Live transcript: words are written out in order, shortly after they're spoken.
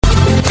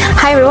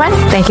Hi, everyone.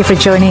 Thank you for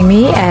joining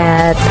me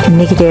at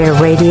Nicky Dare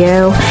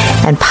Radio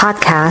and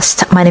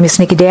Podcast. My name is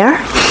Nicky Dare.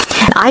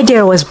 I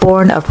Dare was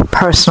born of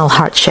personal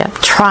hardship,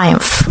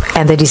 triumph,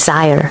 and the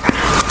desire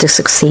to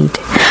succeed.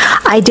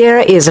 I Dare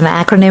is an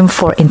acronym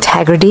for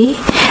integrity,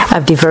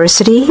 of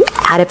diversity,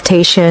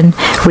 adaptation,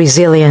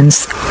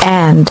 resilience,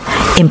 and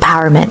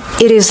empowerment.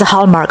 It is the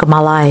hallmark of my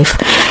life,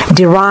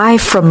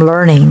 derived from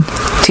learning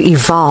to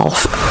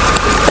evolve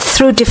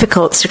through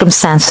difficult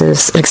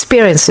circumstances and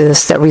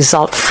experiences that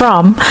result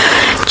from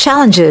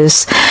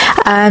challenges.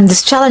 And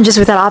these challenges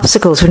without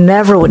obstacles, we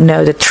never would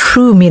know the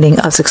true meaning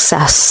of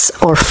success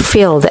or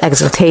feel the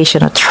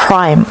exaltation or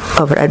triumph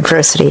over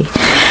adversity.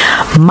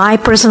 My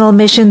personal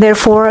mission,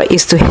 therefore,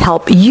 is to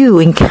help you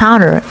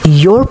encounter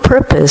your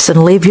purpose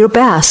and live your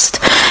best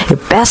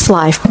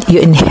life,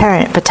 your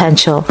inherent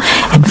potential,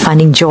 and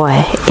finding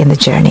joy in the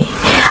journey.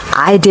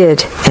 I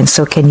did, and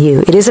so can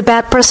you. It is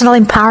about personal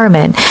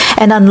empowerment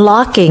and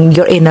unlocking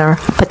your inner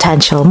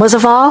potential. Most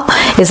of all,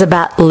 it's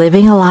about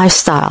living a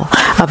lifestyle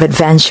of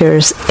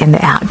adventures in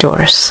the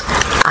outdoors.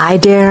 I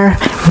Dare,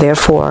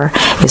 therefore,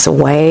 is a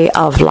way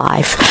of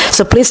life.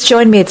 So please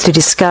join me to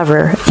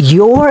discover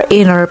your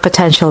inner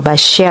potential by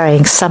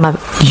sharing some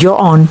of your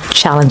own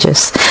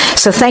challenges.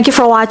 So thank you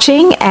for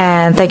watching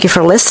and thank you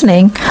for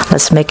listening.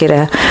 Let's make it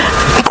a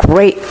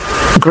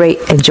great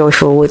and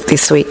joyful week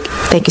this week.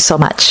 Thank you so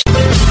much.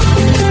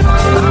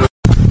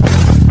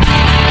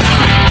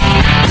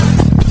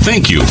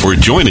 Thank you for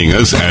joining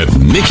us at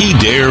Nicky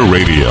Dare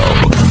Radio,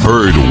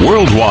 heard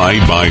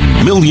worldwide by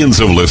millions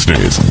of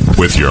listeners,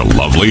 with your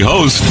lovely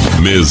host,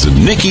 Ms.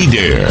 Nicky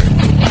Dare.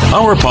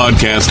 Our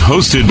podcast,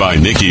 hosted by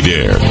Nicky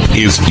Dare,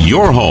 is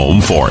your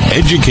home for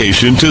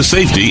education to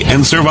safety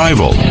and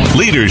survival,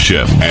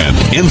 leadership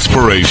and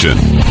inspiration.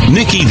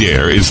 Nicky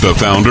Dare is the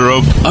founder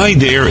of I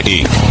Dare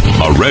Inc.,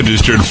 a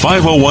registered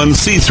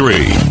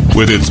 501c3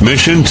 with its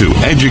mission to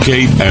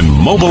educate and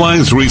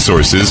mobilize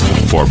resources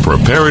for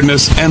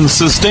preparedness and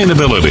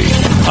sustainability.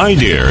 I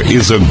Dare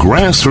is a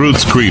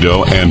grassroots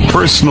credo and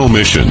personal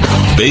mission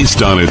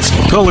based on its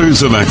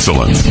pillars of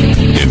excellence: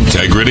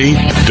 integrity,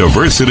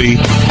 diversity,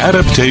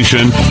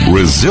 adaptation,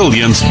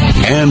 resilience,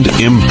 and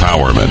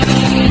empowerment.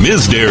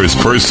 Ms. Dare's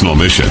personal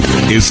mission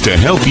is to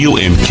help you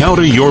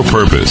encounter your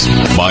purpose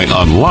by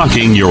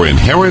unlocking your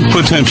inherent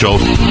potential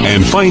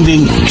and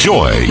finding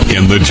joy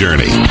in the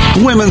journey.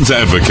 Women's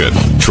advocate,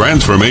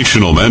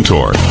 transformational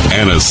mentor,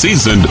 and a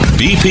seasoned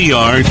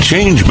BPR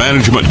change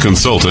management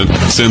consultant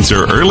since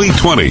her early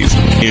 20s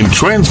in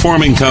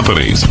transforming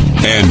companies.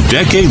 And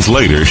decades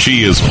later,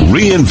 she is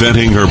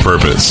reinventing her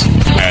purpose.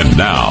 And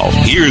now,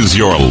 here's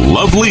your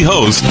lovely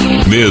host,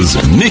 Ms.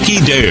 Nicky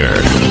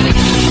Dare.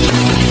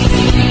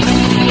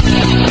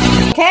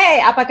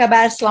 Okay, apa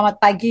kabar? Selamat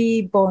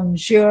pagi,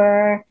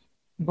 bonjour,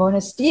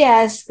 buenos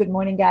dias. Good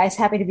morning, guys.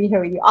 Happy to be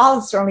here with you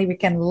all. Certainly, we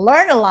can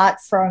learn a lot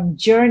from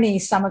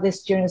some of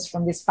these journeys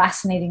from these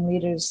fascinating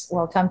leaders.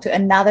 Welcome to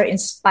another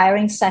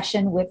inspiring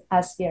session with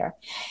us here.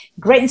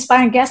 Great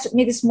inspiring guest with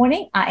me this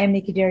morning. I am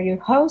Nicky Dare, your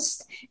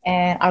host,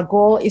 and our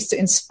goal is to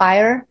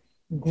inspire,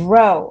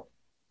 grow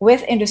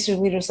with industry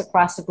leaders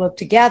across the globe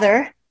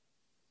together,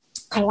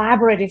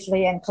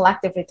 collaboratively and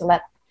collectively, to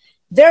let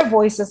their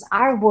voices,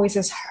 our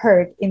voices,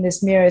 heard in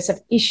this myriad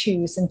of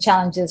issues and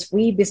challenges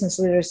we business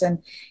leaders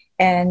and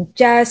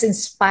just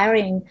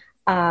inspiring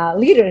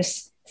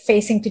leaders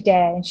facing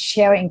today, and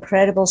share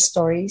incredible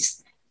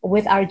stories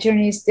with our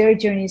journeys, their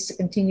journeys to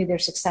continue their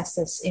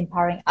successes,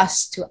 empowering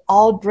us to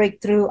all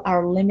break through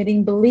our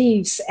limiting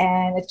beliefs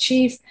and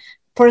achieve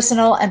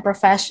personal and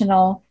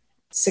professional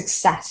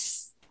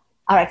success.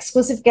 Our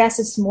exclusive guest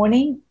this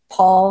morning,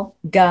 Paul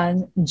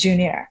Gunn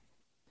Jr.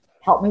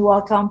 Help me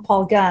welcome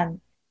Paul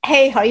Gunn.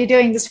 Hey, how are you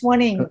doing this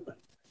morning?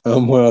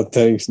 I'm well,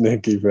 thanks,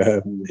 Nicky, for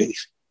having me.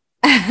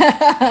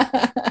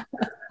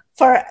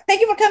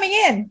 Thank you for coming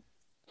in.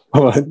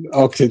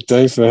 Okay,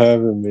 thanks for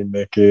having me,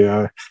 Nicky.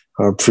 I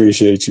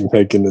appreciate you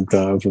making the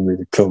time for me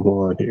to come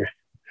on here.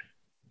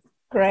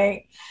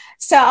 Great.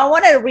 So I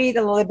want to read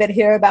a little bit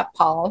here about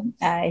Paul.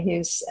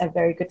 He's a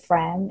very good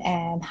friend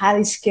and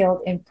highly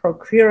skilled in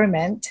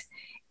procurement.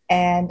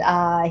 And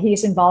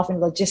he's involved in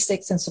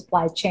logistics and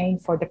supply chain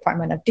for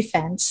Department of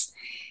Defense.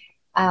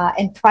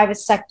 In private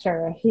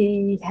sector,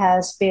 he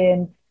has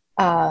been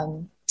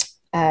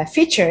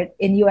featured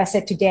in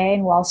USA Today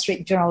and Wall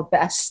Street Journal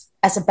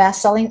as a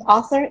best-selling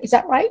author. Is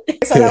that right?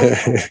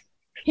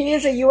 He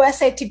is a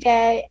USA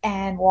Today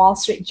and Wall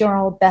Street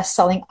Journal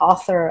best-selling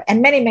author,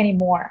 and many, many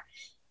more.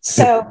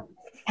 So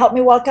help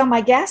me welcome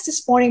my guest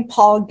this morning,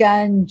 Paul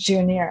Gunn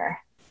Jr.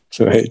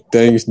 Great.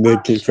 Thanks,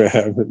 Nicky, for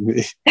having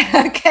me.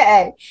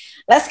 Okay.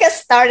 Let's get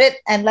started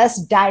and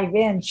let's dive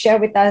in. Share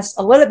with us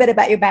a little bit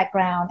about your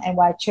background and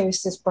why you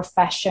chose this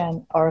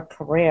profession or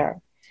career.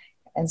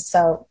 And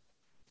so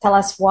tell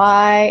us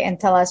why and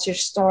tell us your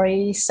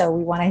story. So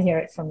we want to hear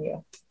it from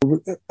you.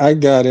 I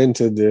got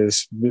into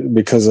this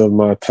because of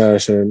my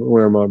passion,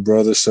 where my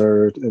brother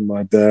served and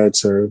my dad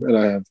served, and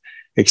I have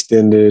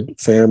extended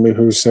family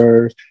who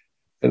served.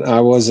 And I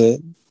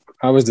wasn't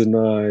I was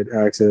denied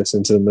access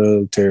into the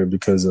military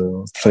because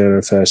of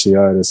plantar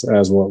fasciitis,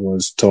 as what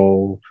was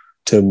told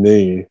to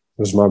me.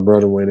 Because my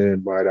brother went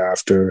in right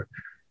after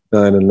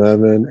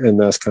 9/11, and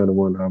that's kind of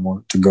when I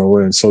want to go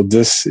in. So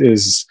this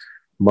is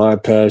my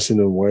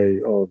passionate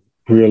way of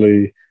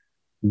really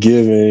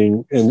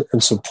giving and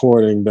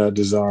supporting that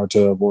desire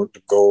to want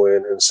to go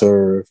in and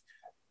serve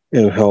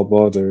and help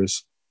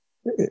others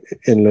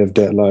and live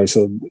that life.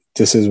 So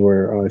this is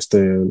where I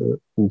stand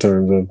in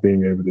terms of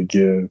being able to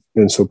give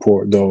and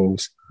support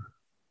those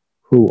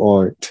who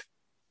aren't.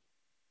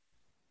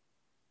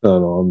 I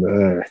don't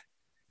know,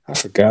 I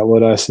forgot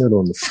what I said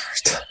on the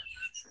first time.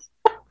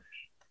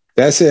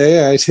 That's it.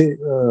 Yeah, I think,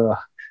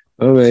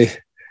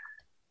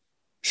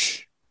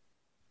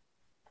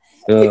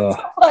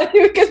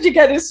 because you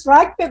get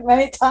distracted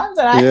many times.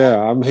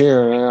 I'm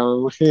here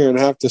and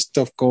half the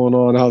stuff going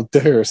on out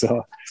there.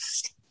 So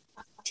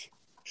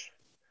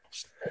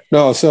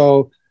no,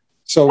 so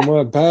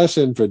my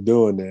passion for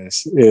doing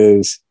this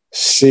is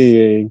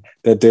seeing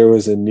that there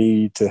was a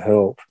need to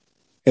help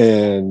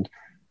and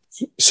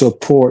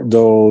support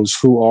those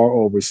who are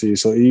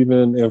overseas. So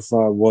even if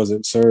I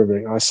wasn't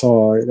serving, I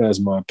saw it as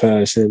my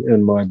passion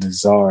and my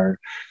desire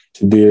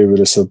to be able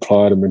to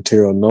supply the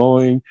material,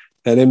 knowing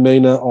that it may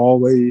not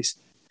always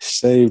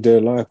save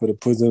their life, but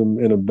it puts them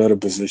in a better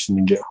position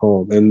to get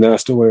home. And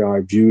that's the way I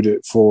viewed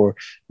it for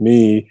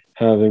me,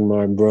 having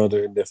my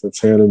brother and different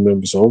family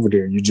members over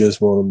there. You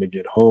just want them to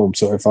get home.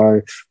 So if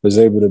I was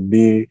able to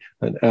be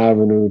an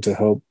avenue to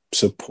help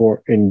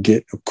support and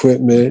get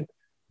equipment,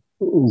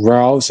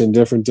 routes, and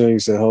different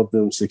things to help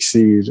them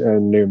succeed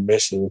in their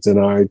missions, and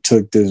I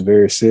took this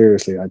very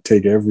seriously. I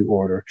take every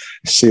order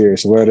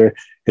serious, whether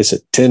it's a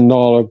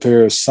 $10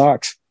 pair of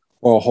socks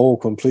or a whole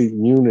complete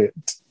unit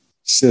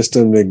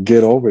system to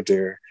get over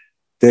there.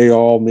 They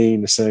all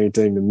mean the same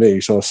thing to me.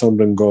 So if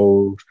something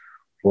goes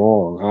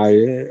wrong,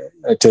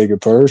 I take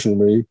it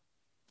personally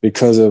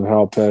because of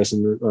how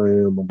passionate I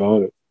am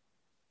about it.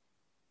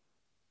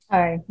 All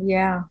right.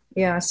 Yeah.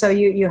 So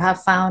you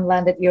have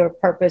landed your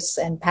purpose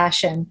and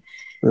passion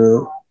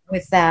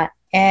with that.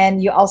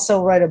 And you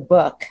also wrote a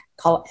book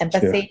called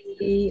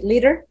Empathy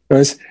Leader.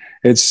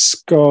 It's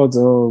called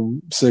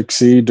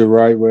Succeed the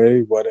Right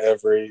Way, What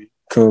Every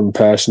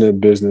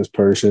Compassionate Business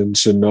Person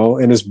Should Know.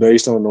 And it's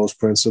based on those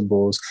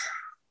principles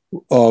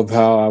of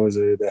how I was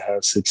able to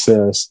have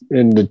success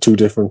in the two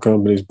different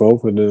companies.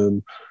 Both of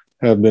them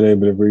have been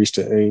able to reach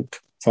the Inc.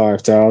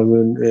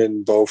 5,000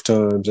 and both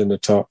times in the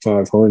top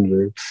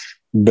 500,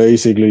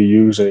 basically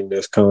using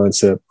this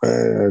concept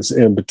as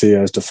empathy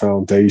as the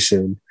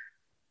foundation.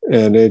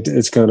 And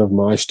it's kind of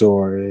my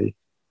story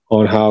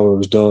on how it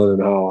was done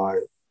and how I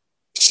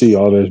see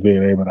others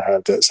being able to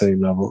have that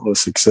same level of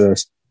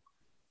success.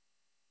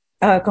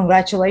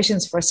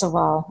 Congratulations, first of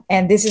all.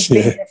 And this is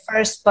being the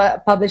first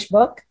published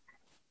book?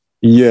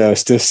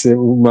 Yes, this is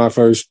my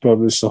first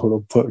published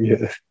solo book,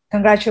 yeah.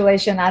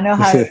 Congratulations. I know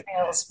how it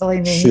feels,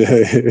 believe me.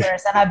 And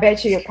I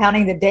bet you're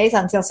counting the days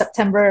until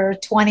September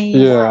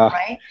 21,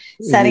 right?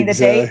 Setting the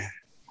date.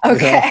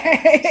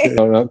 Okay.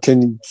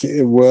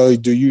 Yeah.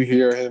 Do you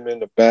hear him in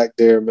the back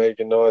there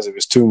making noise? If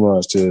it's too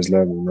much, just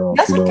let me know.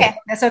 That's okay.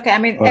 That's okay. I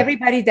mean,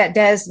 everybody that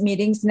does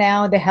meetings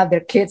now, they have their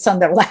kids on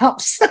their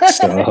laps.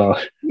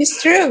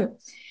 It's true.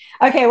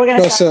 Okay, we're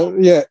going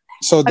to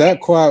So that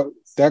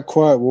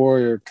quiet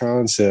warrior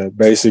concept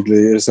basically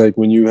is like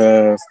when you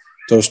have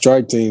those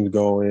strike teams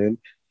go in,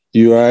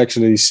 you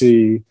actually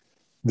see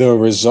the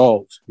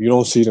results. You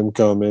don't see them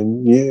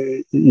coming.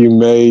 You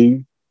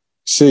may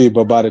see,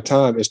 but by the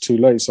time it's too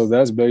late. So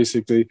that's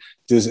basically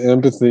this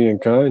empathy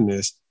and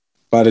kindness.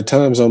 By the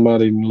time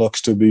somebody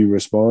looks to be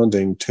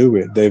responding to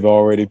it, they've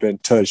already been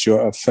touched.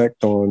 Your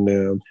effect on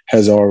them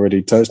has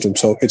already touched them.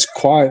 So it's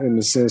quiet in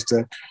the sense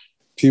that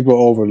people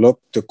overlook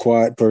the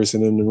quiet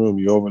person in the room.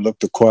 You overlook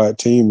the quiet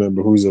team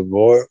member who's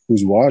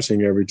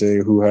watching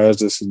everything, who has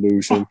the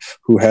solution,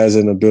 who has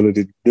an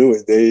ability to do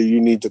it. You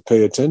need to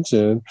pay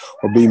attention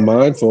or be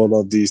mindful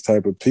of these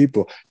type of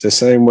people. The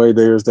same way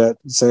there's that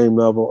same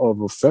level of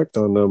effect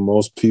on them.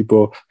 Most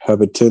people have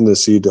a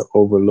tendency to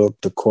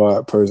overlook the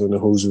quiet person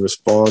who's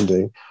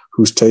responding,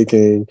 who's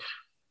taking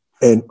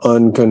an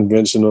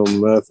unconventional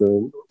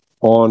method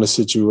on a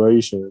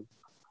situation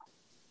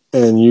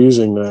and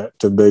using that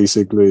to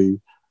basically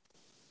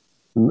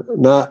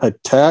not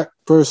attack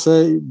per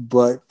se,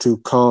 but to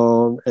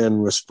calm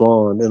and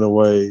respond in a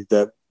way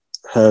that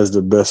has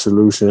the best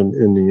solution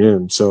in the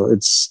end. So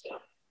it's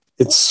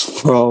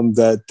from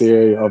that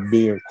theory of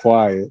being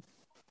quiet,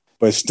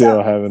 but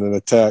still having an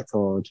attack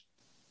on.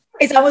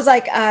 It's almost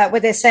like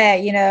what they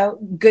say,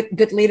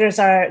 good leaders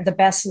are the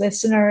best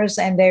listeners,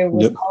 and they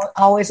will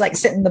always like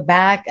sit in the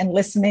back and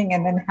listening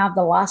and then have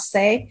the last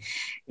say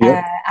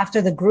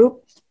after the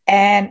group.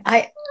 And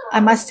I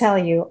must tell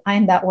you,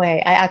 I'm that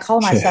way. I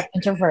call myself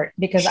introvert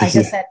because I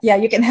just said,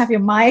 you can have your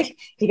mic.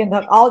 You can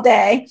talk all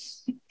day.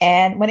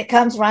 And when it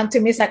comes around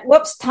to me, it's like,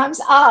 whoops, time's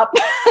up.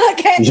 I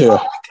can't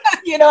talk.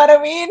 You know what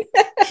I mean?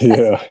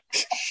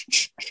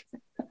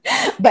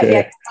 But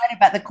yeah, excited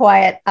about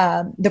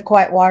the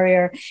quiet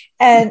warrior.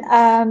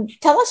 And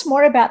tell us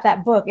more about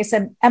that book. It's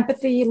an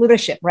empathy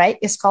leadership, right?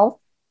 It's called.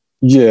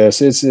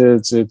 Yes,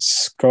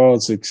 it's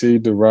called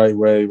Succeed the Right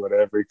Way, what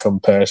every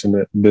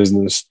compassionate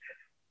business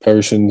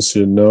person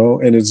should know.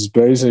 And it's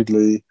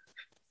basically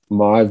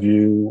my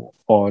view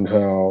on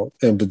how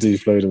empathy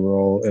played a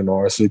role in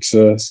our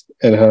success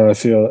and how I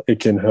feel it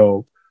can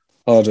help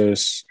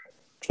others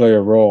play a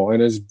role.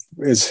 And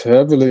it's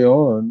heavily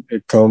on,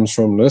 it comes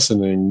from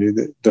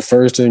listening. The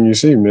first thing you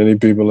see, many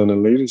people in a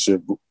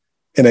leadership,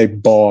 in a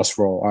boss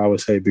role, I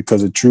would say,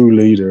 because a true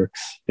leader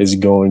is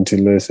going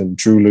to listen.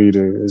 True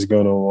leader is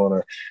going to want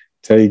to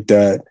take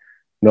that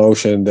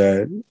notion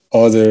that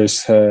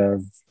others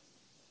have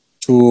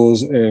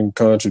tools and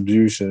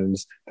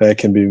contributions that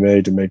can be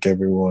made to make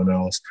everyone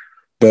else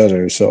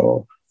better.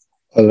 So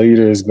a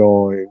leader is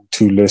going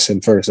to listen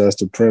first. That's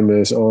the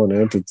premise on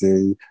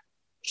empathy,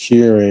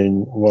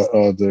 hearing what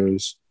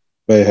others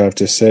may have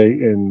to say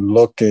and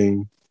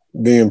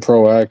being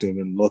proactive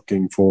and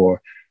looking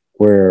for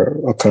where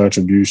a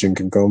contribution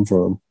can come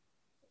from.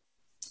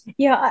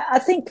 Yeah, I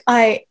think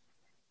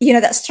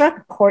that struck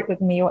a chord with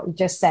me, what you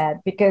just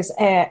said, because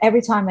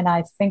every time when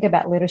I think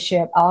about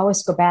leadership, I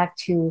always go back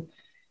to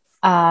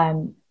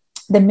the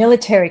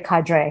military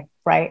cadre,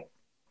 right?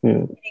 Yeah.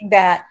 Meaning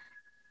that,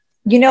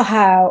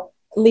 how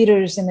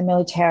leaders in the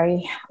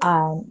military,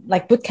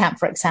 like boot camp,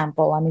 for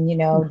example,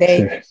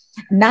 they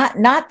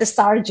not the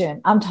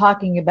sergeant. I'm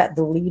talking about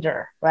the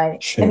leader,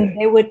 right? Sure. I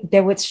mean,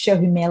 they would show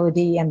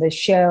humility, and they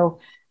show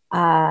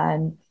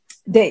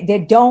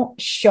they don't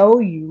show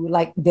you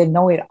like they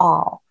know it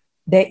all.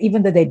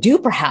 Even though they do,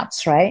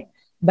 perhaps, right?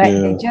 But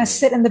they just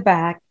sit in the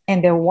back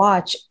and they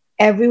watch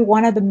every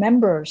one of the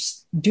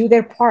members do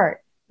their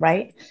part,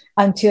 right?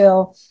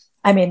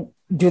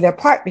 Do their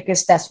part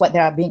because that's what they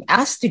are being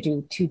asked to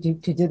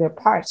do their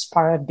parts,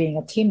 part of being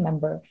a team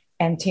member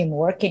and team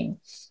working.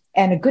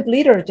 And a good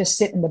leader just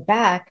sit in the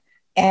back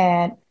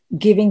and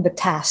giving the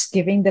task,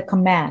 giving the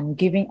command,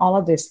 giving all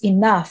of this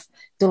enough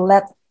to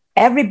let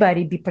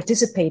everybody be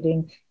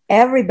participating,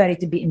 everybody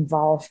to be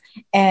involved.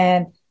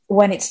 And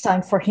when it's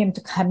time for him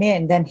to come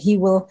in, then he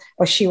will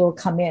or she will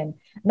come in.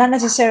 Not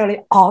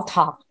necessarily all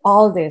talk,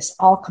 all this,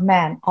 all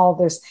command, all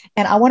this.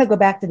 And I want to go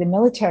back to the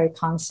military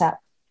concept.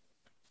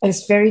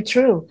 It's very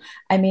true.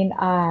 I mean,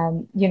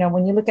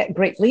 when you look at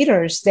great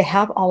leaders, they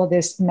have all of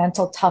this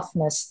mental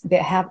toughness. They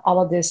have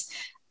all of this,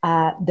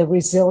 the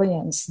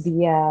resilience,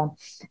 the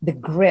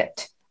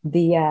grit,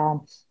 they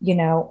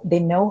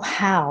know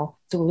how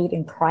to lead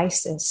in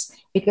crisis,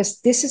 because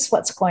this is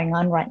what's going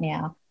on right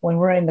now when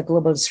we're in the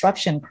global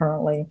disruption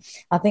currently.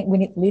 I think we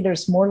need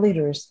leaders, more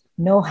leaders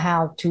know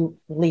how to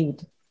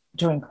lead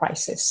during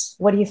crisis.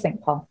 What do you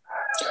think, Paul?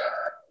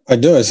 I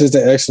do. It's just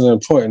an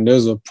excellent point. And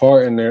there's a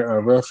part in there I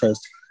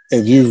referenced.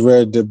 If you've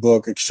read the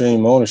book,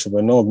 Extreme Ownership,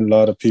 I know a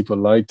lot of people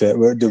like that.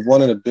 But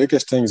one of the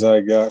biggest things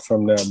I got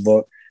from that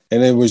book,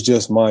 and it was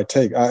just my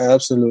take, I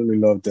absolutely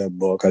love that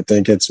book. I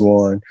think it's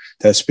one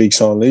that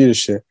speaks on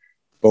leadership.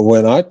 But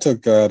when I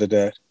took out of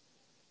that,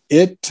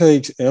 it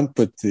takes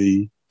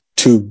empathy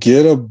to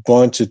get a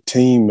bunch of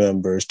team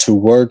members to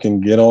work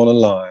and get on a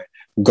line,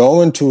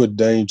 go into a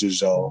danger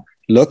zone,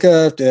 look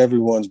after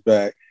everyone's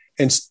back,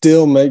 and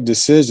still make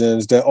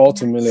decisions that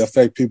ultimately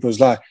affect people's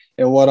lives.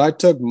 And what I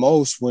took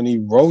most when he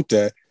wrote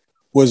that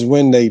was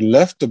when they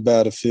left the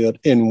battlefield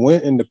and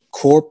went into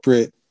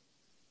corporate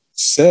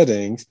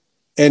settings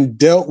and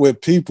dealt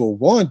with people,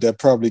 one, that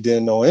probably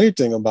didn't know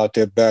anything about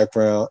their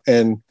background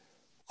and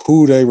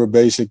who they were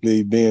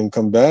basically being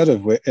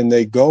combative with. And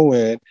they go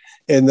in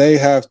and they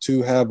have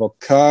to have a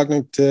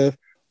cognitive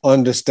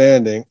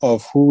understanding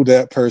of who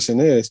that person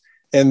is.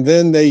 And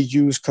then they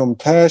use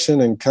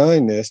compassion and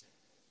kindness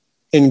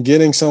in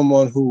getting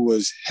someone who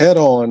was head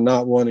on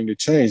not wanting to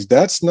change.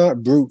 That's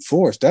not brute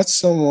force. That's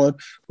someone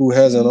who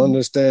has an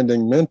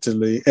understanding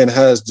mentally and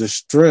has the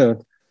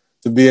strength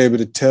to be able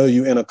to tell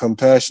you in a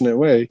compassionate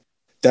way,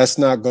 that's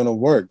not going to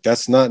work.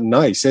 That's not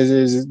nice.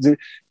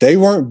 They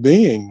weren't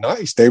being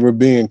nice. They were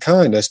being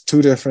kind. That's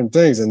two different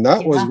things. And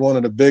that was one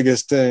of the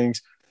biggest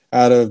things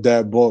out of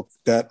that book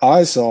that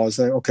I saw,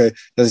 saying, okay,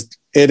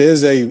 it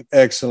is a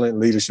excellent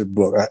leadership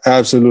book. I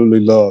absolutely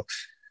love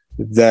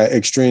that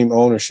Extreme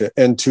Ownership,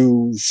 and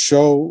to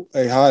show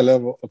a high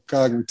level of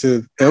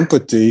cognitive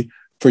empathy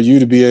for you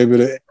to be able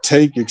to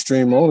take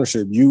extreme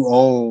ownership. You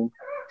own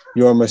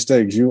your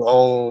mistakes. You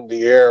own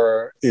the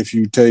error if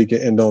you take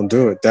it and don't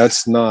do it.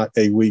 That's not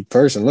a weak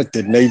person. Look,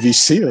 the Navy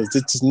SEALs,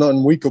 there's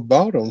nothing weak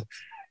about them.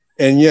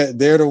 And yet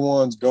they're the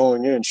ones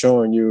going in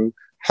showing you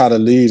how to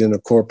lead in a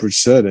corporate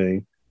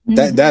setting.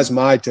 Mm-hmm. That's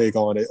my take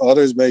on it.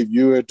 Others may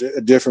view it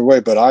a different way,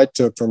 but I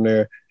took from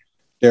there,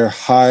 they're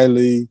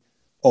highly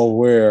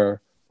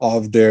aware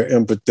of their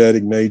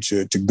empathetic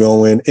nature to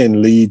go in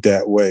and lead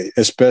that way,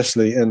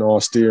 especially in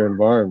austere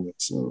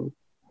environments. So,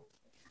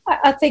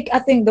 I think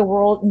the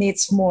world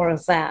needs more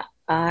of that,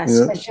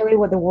 especially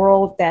with the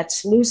world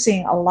that's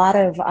losing a lot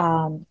of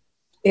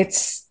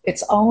its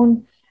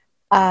own.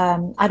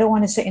 I don't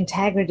want to say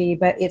integrity,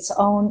 but its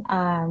own.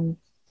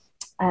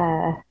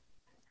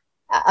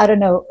 I don't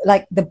know,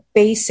 like the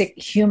basic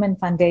human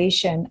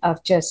foundation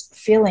of just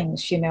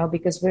feelings,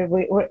 because we're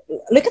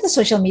look at the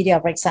social media,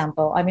 for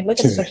example. I mean, look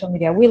at the social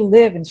media. We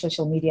live in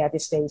social media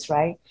these days,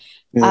 right?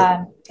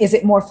 Yeah. Is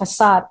it more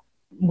facade?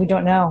 We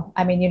don't know.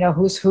 I mean,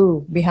 who's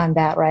who behind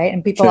that, right?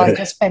 And people are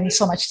just spending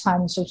so much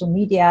time on social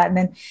media, and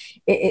then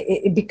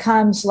it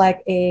becomes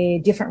like a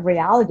different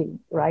reality,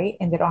 right?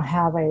 And they don't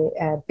have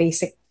a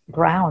basic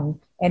ground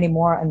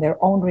anymore in their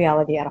own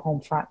reality at home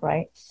front,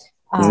 right?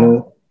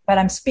 But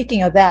I'm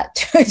speaking of that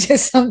too,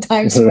 just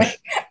sometimes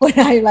when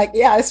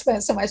I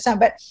spend so much time,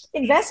 but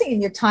investing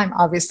in your time,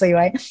 obviously,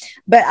 right?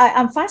 But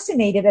I'm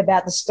fascinated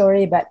about the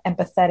story about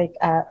empathetic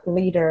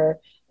leader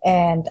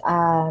and,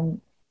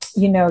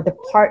 the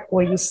part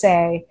where you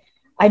say,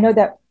 I know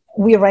that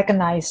we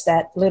recognize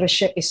that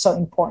leadership is so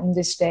important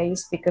these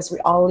days because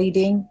we're all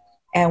leading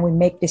and we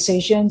make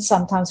decisions.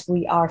 Sometimes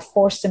we are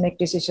forced to make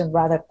decisions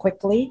rather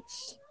quickly.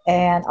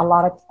 And a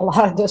lot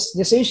of those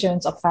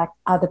decisions affect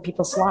other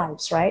people's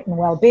lives, right, and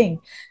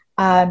well-being.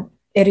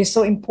 It is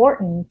so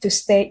important to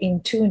stay in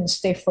tune,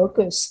 stay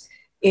focused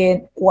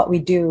in what we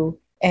do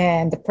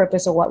and the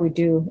purpose of what we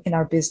do in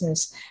our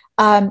business.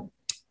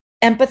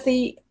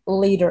 Empathy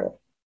Leader.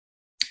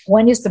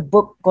 When is the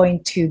book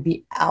going to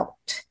be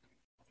out?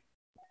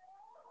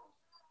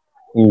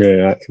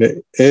 Yeah,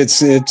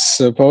 it's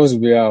supposed to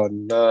be out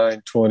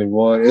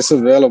 9/21. It's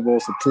available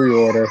for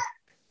pre-order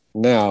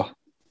now.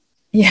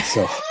 Yeah.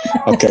 So,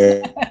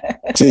 okay.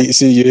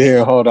 see you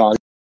here. Hold on.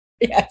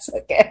 Yes,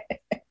 okay.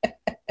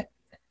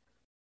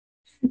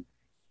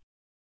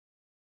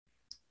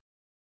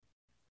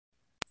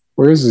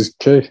 Where is this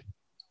case?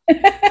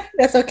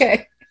 That's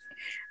okay.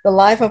 The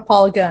life of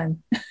Paul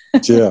Gunn.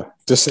 Yeah,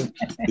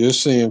 you're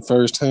seeing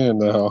firsthand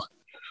now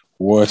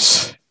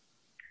what's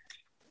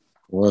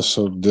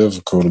so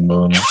difficult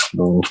about it.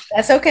 So,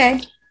 that's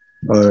okay.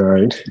 all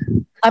right.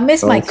 I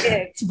miss my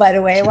kids, by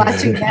the way,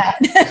 watching that.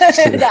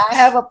 I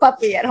have a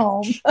puppy at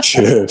home.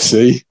 Yeah,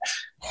 see,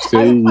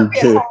 you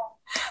get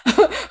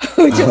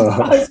who just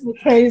drives me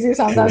crazy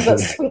sometimes. That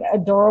sweet,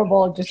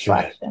 adorable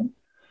distraction.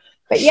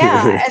 But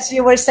yeah, as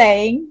you were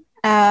saying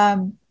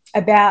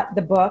about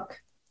the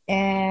book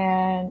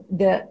and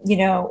the,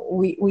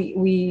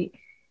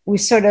 we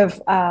sort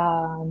of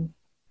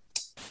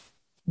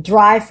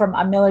drive from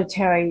a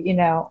military,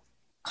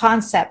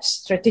 concepts,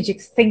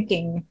 strategic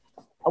thinking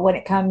when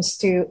it comes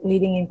to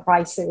leading in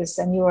crisis.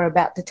 And you were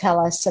about to tell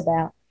us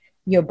about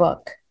your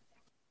book.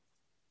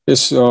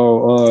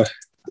 So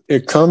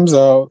it comes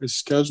out. It's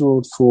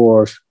scheduled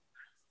for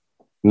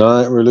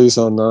release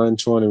on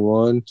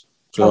 9/21.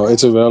 So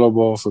It's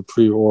available for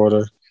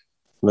pre-order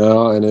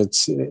now, and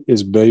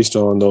it's based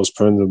on those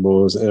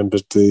principles,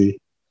 empathy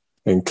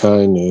and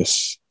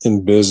kindness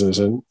in business,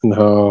 and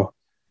how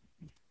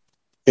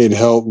it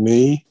helped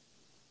me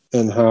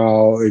and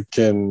how it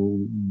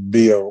can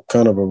be a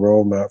kind of a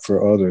roadmap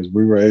for others.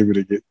 We were able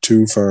to get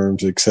 2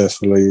 firms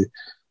successfully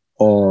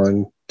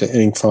on the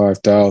Inc.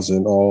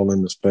 5000, all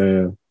in the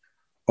span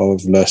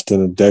of less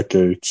than a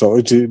decade. So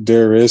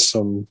there is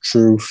some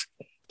truth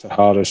to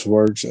how this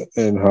works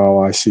and how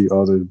I see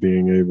others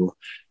being able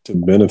to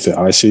benefit.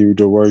 I see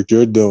the work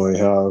you're doing,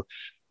 how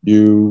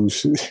you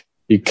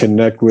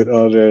connect with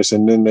others,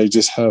 and then they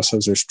just have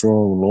such a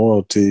strong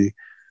loyalty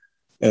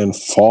and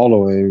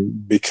following,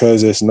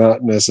 because it's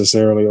not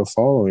necessarily a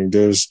following.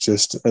 There's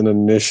just an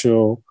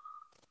initial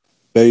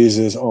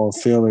basis on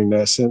feeling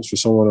that sense for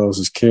someone else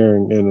is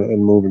caring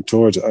and moving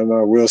towards it. And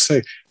I will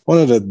say, one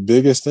of the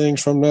biggest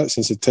things from that,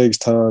 since it takes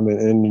time and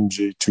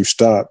energy to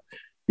stop,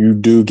 you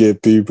do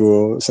get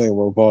people saying,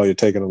 well, Paul, you're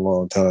taking a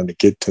long time to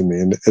get to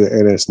me. And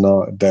it's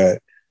not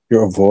that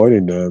you're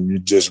avoiding them. You're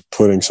just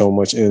putting so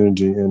much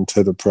energy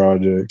into the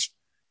projects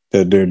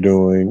that they're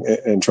doing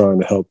and trying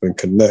to help and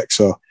connect.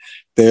 So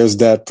there's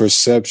that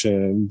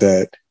perception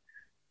that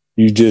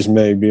you just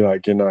may be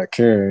like you're not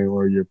caring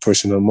or you're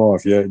pushing them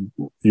off, yet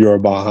you're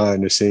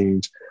behind the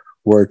scenes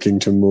working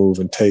to move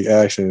and take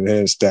action, and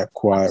hence that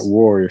quiet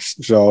warrior.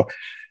 So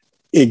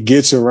it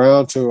gets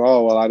around to,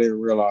 oh, well, I didn't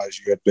realize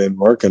you had been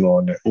working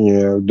on it.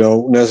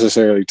 Don't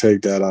necessarily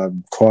take that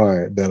I'm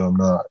quiet, that I'm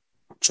not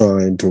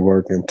trying to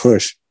work and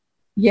push.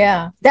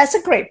 Yeah, that's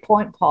a great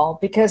point, Paul,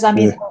 because I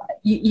mean,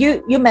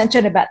 you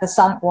mentioned about the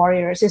silent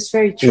warriors. It's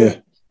very true. Yeah.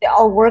 They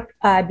all work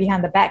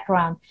behind the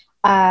background.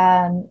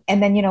 And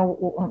then,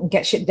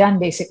 get shit done,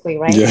 basically,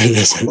 right? Yeah,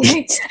 yes.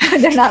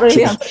 They're not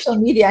really on social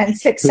media and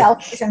take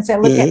selfies and say,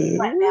 look at me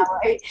right now,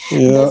 right?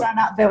 Yeah. Those are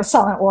not the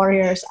silent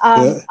warriors.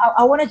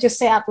 I want to just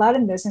say out loud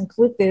in this,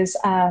 include this.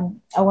 I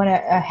want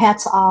to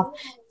hats off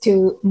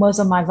to most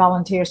of my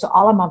volunteers, to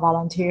all of my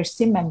volunteers,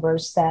 team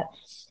members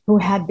who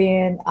had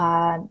been,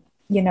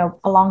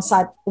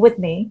 alongside with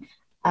me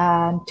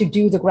to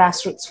do the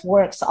grassroots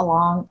works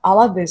along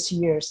all of these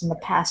years, in the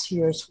past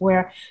years,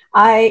 where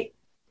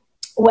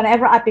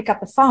whenever I pick up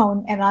the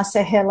phone and I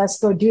say, hey, let's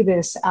go do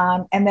this.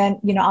 And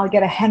then, I'll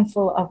get a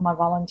handful of my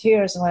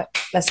volunteers and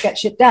let's get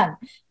shit done.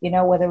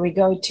 Whether we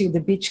go to the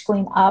beach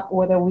cleanup,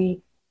 whether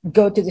we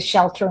go to the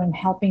shelter and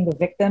helping the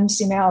victims,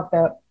 of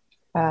the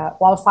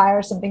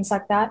wildfires and things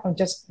like that, or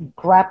just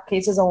grab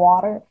cases of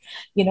water,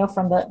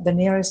 from the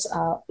nearest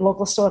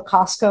local store,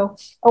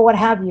 Costco, or what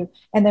have you.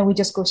 And then we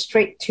just go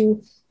straight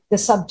to the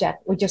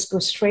subject. We just go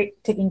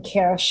straight taking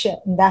care of shit.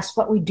 And that's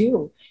what we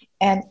do.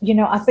 And,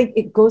 I think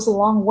it goes a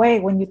long way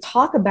when you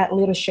talk about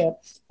leadership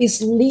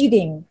is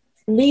leading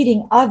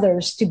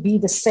others to be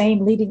the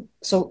same leading.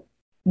 So,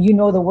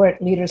 the word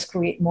leaders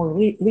create more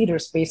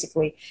leaders,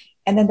 basically.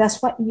 And then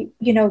that's what,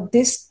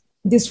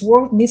 this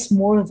world needs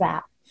more of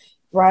that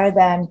rather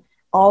than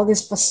all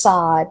this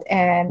facade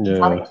and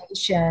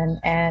validation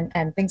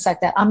and things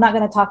like that. I'm not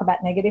going to talk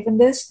about negative in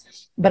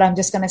this, but I'm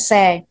just going to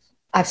say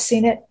I've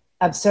seen it,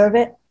 observe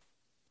it.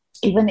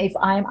 Even if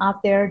I'm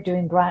out there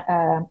doing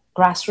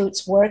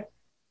grassroots work,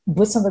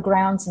 boots on the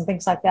grounds and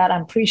things like that,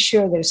 I'm pretty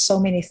sure there's so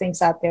many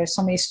things out there,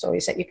 so many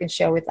stories that you can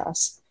share with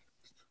us.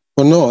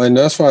 Well, no, and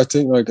that's why I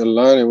think like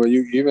aligning with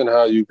you, even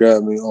how you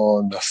got me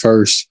on the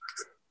first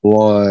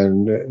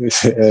one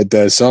at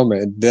that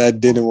summit,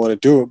 that didn't want to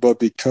do it, but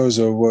because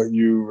of what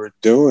you were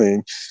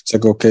doing, it's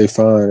like, okay,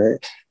 fine,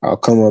 I'll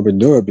come up and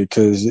do it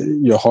because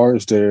your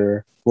heart's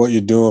there, what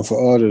you're doing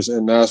for others.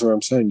 And that's what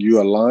I'm saying.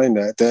 You align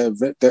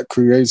that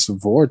creates a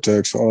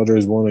vortex for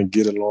others want to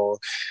get along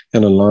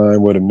and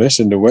align with a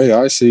mission. The way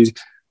I see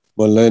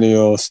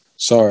millennials,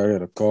 sorry, I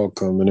got a call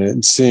coming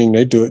in, seeing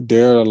they do it,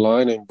 they're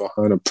aligning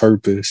behind a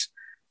purpose.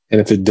 And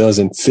if it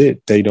doesn't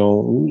fit, they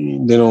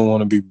don't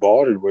want to be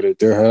bothered with it.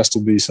 There has to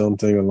be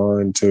something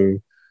aligned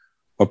to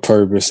a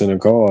purpose and a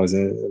cause.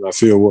 And I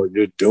feel what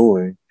you're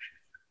doing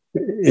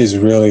is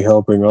really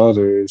helping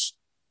others.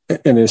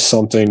 And it's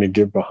something to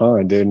get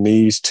behind. There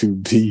needs to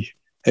be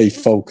a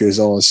focus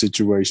on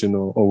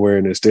situational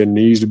awareness. There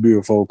needs to be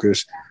a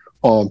focus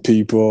on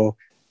people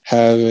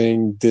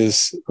having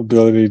this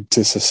ability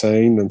to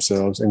sustain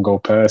themselves and go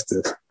past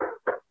it.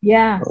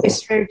 Yeah,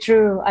 it's very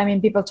true. I mean,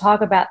 people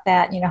talk about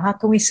that, how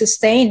can we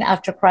sustain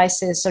after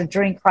crisis or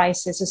during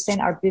crisis, sustain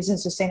our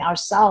business, sustain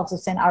ourselves,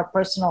 sustain our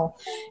personal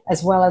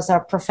as well as our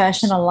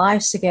professional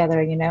lives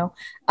together,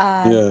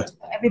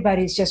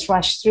 Everybody's just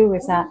rushed through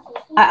with that.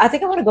 I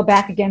think I want to go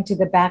back again to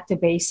back to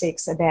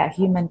basics about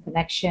human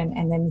connection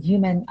and then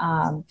human,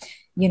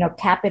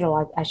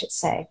 capital, I should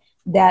say.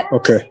 That,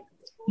 okay.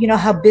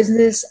 How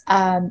business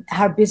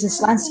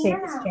landscape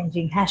is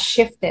changing, has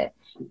shifted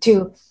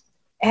to,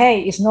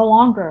 hey, it's no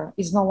longer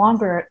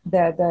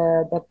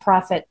the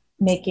profit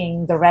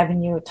making, the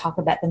revenue, talk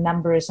about the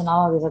numbers and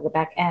all of this at the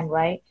back end,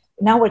 right?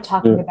 Now we're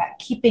talking about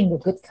keeping a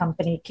good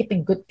company,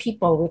 keeping good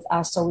people with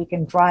us so we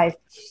can drive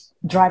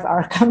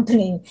our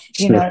company,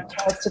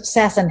 towards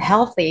success and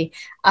healthy.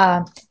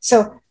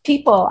 So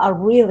people are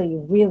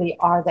really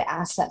are the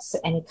assets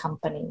to any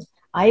company.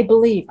 I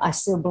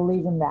still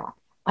believe in that.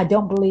 I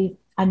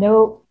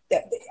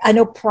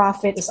know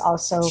profit is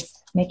also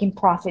making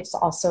profits,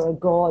 also a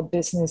goal, a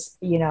business,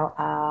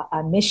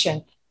 a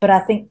mission. But I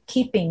think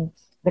keeping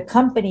the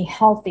company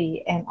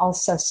healthy and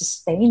also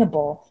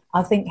sustainable,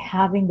 I think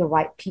having the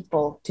right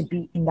people to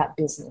be in that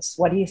business.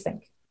 What do you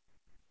think?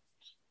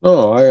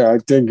 No, I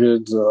think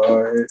it's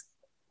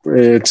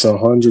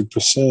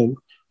 100%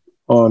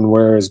 on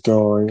where it's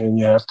going, and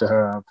you have to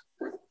have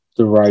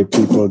the right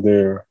people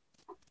there.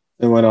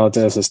 And without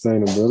that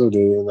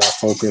sustainability and that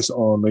focus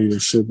on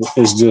leadership,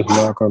 it's just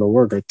not going to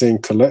work. I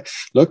think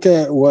look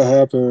at what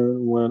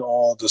happened when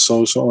all the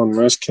social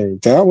unrest came.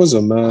 That was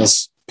a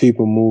mass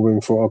people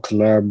moving for a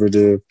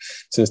collaborative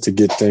sense to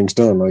get things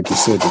done. Like you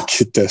said, to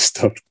get that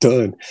stuff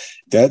done.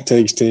 That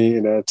takes team,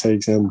 and that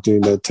takes empathy,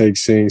 and that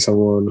takes seeing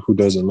someone who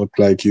doesn't look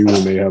like you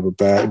and they have a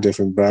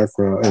different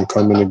background and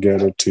coming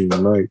together to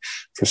unite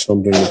for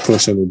something to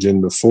push an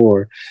agenda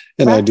forward.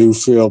 And I do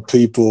feel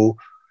people...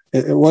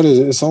 What is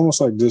it? It's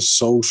almost like this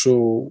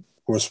social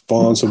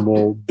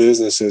responsible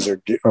businesses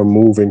are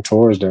moving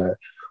towards that.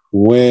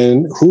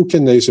 Who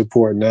can they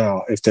support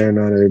now if they're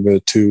not able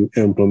to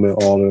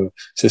implement all the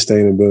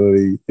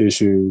sustainability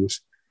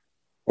issues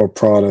or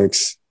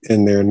products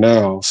in there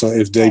now? So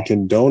if they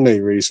can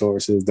donate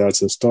resources,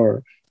 that's a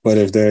start. But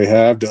if they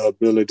have the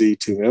ability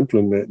to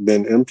implement,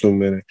 then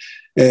implement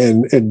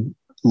it. And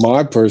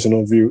my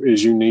personal view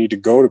is you need to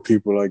go to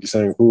people, like you're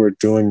saying, who are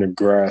doing the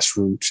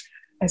grassroots.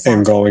 Exactly.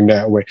 And going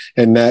that way.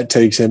 And that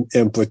takes an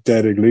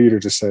empathetic leader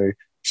to say,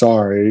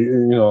 sorry,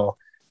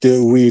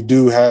 we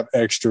do have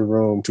extra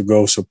room to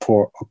go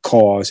support a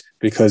cause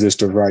because it's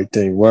the right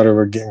thing. Whether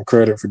we're getting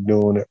credit for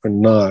doing it or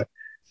not,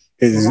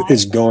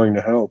 it's going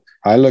to help.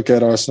 I look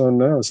at our son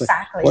now and say,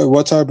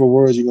 what type of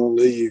words are you going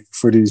to leave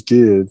for these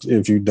kids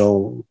if you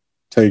don't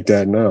take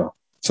that now?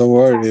 So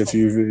what if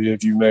you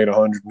made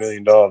 $100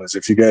 million?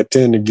 If you got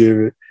 10 to give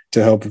it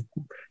to help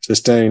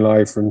sustain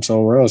life from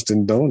somewhere else,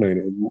 then donate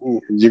it.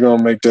 You're going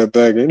to make that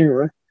back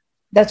anyway.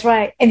 That's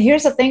right. And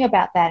here's the thing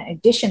about that, in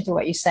addition to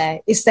what you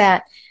say, is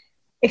that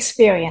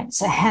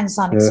experience, a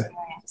hands-on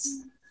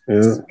experience.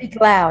 Yeah. Speak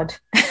louder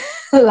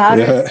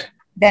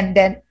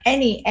than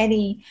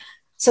any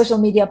social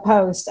media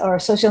post or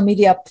social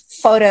media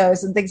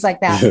photos and things like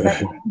that. But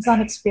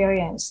hands-on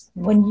experience.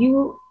 When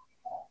you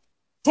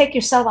take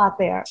yourself out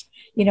there,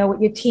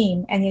 with your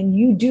team, and then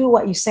you do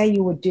what you say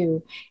you would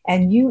do,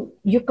 and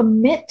you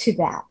commit to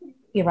that,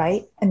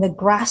 right? And the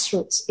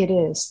grassroots,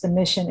 the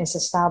mission is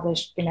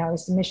established,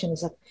 the mission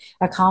is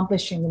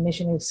accomplishing, the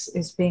mission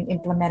is being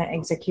implemented,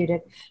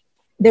 executed.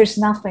 There's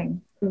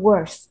nothing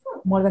worth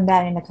more than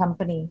that in a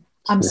company.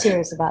 I'm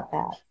serious about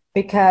that,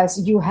 because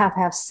you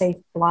have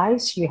saved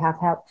lives. You have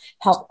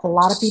helped a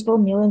lot of people,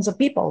 millions of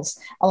people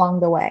along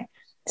the way.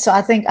 So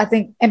I think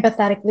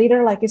empathetic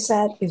leader, like you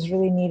said, is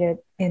really needed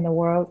in the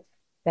world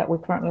that we're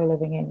currently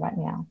living in right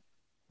now.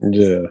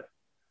 Yeah.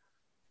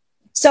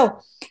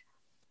 So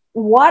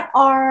let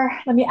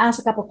me ask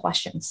a couple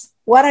questions.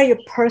 What are your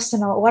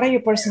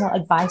personal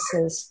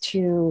advices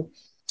to,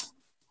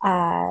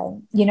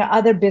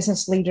 other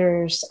business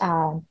leaders?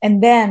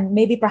 And then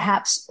maybe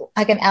perhaps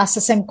I can ask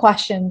the same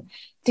question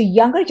to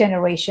younger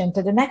generation,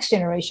 to the next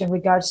generation,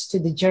 regards to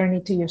the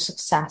journey to your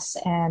success.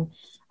 And,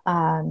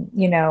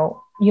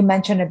 you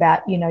mentioned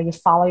about, you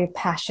follow your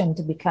passion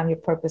to become your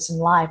purpose in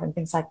life and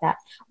things like that.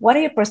 What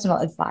are your personal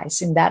advice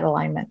in that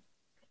alignment?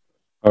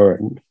 All right.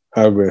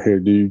 I'll go here.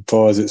 Do you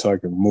pause it so I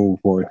can move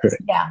one?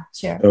 Yeah,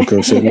 sure.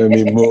 Okay, so let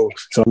me move.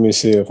 So let me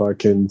see if I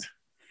can.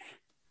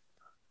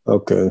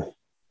 Okay.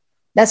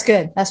 That's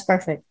good. That's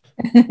perfect.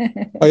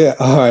 Oh, yeah.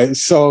 All right.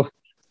 So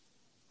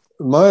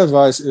my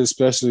advice is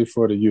especially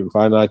for the youth,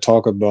 and I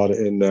talk about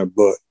it in that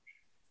book.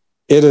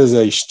 It is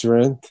a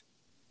strength.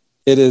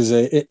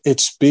 It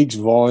speaks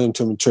volume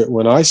to maturity.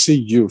 When I see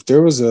youth,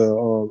 there was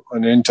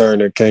an intern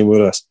that came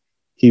with us.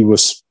 He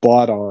was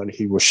spot on.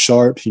 He was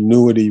sharp. He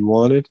knew what he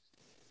wanted.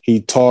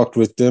 He talked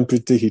with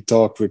empathy. He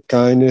talked with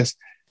kindness,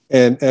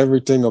 and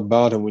everything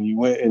about him. When you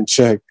went and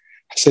checked,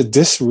 I said,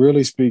 this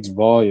really speaks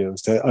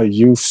volumes that a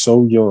youth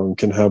so young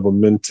can have a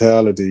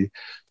mentality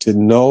to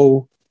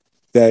know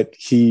that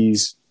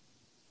he's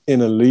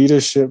in a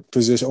leadership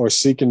position or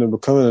seeking to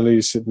become in a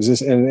leadership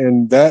position.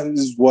 And that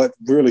is what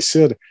really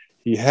said it.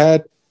 He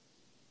had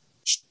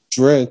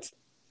strength.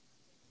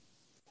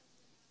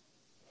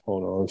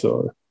 Hold on, I'm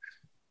sorry.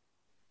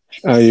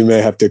 You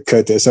may have to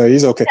cut that. So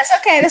he's okay. That's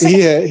okay. That's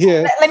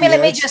okay.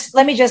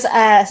 Let me just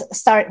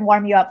start and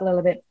warm you up a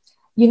little bit.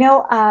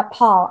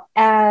 Paul,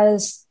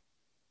 as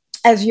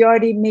you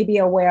already may be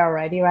aware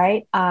already,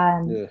 right?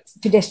 To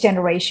this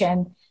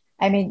generation,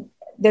 I mean,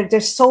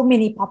 there's so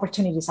many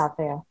opportunities out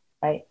there,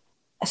 right?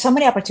 So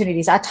many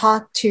opportunities. I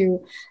talk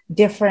to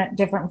different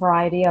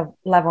variety of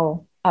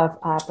level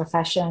of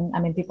profession. I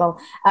mean, people,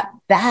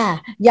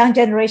 young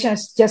generation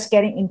is just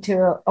getting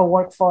into a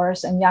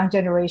workforce, and young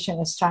generation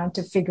is trying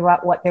to figure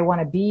out what they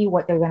want to be,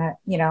 what they're going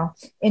to,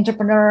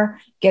 entrepreneur,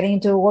 getting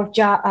into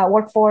a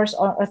workforce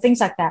or things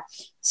like that.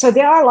 So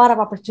there are a lot of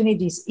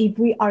opportunities if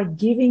we are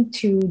giving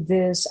to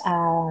this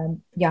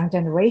young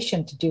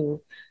generation to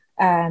do.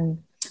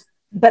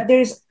 But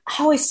there's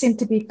always seem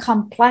to be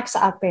complex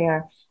out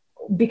there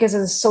because of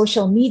the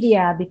social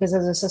media, because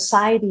of the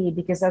society,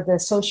 because of the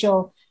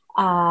social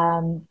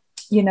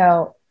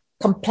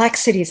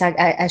complexities,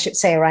 I should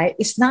say, right?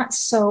 It's not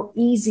so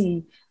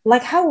easy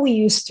like how we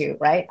used to,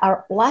 right?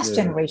 Our last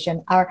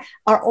generation, our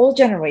old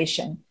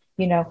generation,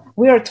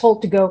 we are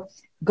told to go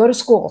to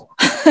school,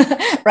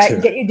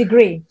 right? Get your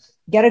degree,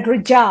 get a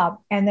good job,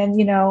 and then,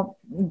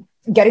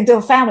 get into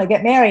a family,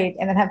 get married,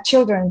 and then have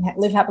children,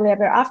 live happily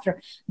ever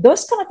after.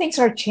 Those kind of things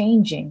are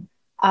changing,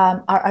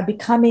 are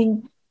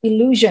becoming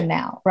illusion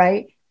now,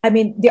 right? I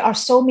mean, there are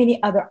so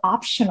many other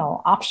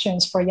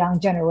options for young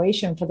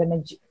generation, for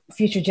the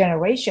future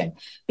generation,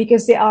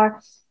 because they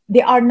are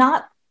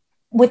not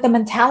with the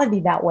mentality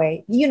that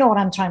way. You know what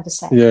I'm trying to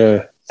say?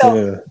 Yeah.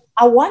 So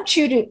I want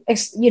you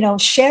to,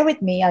 share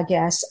with me, I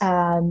guess,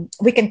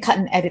 we can cut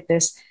and edit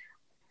this.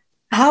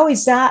 How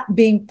is that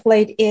being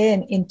played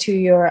into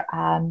your,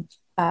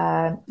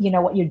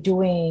 what you're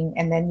doing?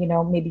 And then,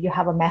 maybe you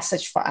have a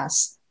message for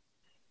us.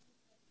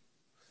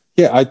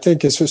 Yeah, I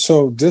think it's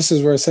so. This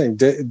is where I'm saying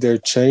they're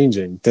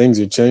changing. Things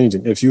are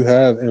changing. If you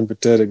have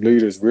empathetic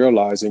leaders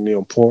realizing the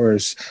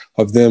importance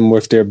of them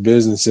with their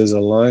businesses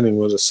aligning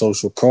with a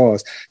social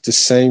cause, the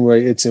same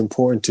way it's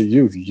important to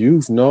youth.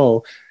 Youth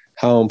know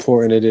how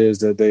important it is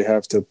that they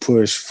have to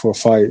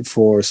fight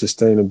for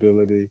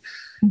sustainability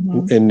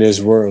in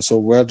this world. So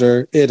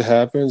whether it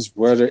happens,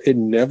 whether it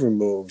never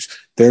moves,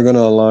 they're going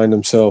to align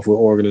themselves with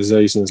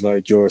organizations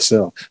like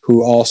yourself,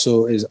 who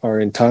also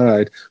are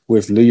tied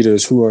with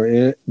leaders who are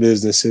in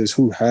businesses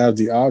who have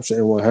the option.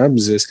 And what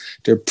happens is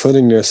they're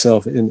putting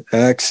themselves in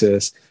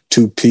access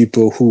to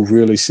people who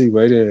really see,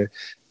 wait a minute,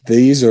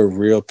 these are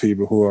real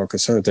people who are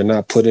concerned. They're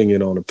not putting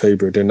it on a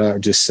paper. They're not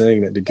just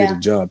saying that to get a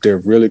job. They're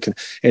really,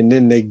 and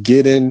then they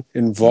get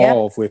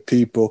involved with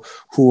people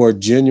who are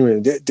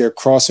genuine. They're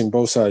crossing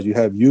both sides. You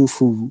have youth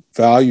who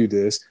value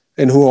this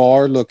and who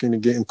are looking to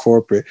get in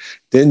corporate.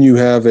 Then you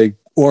have a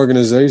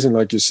organization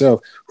like yourself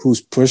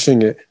who's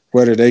pushing it,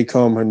 whether they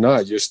come or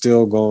not. You're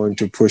still going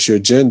to push your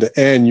agenda,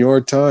 and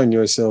you're tying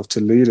yourself to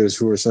leaders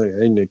who are saying,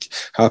 hey, Nick,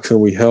 how can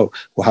we help?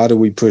 Well, how do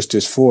we push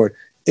this forward?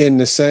 In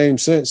the same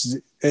sense,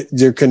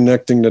 you're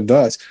connecting the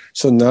dots.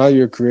 So now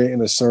you're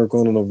creating a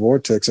circle and a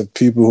vortex of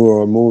people who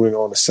are moving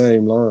on the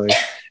same line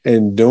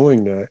and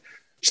doing that.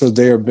 So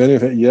they are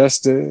benefit.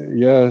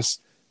 Yes,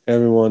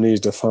 everyone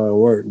needs to find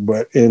work,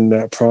 but in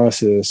that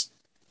process,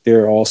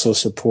 they're also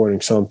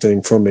supporting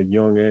something from a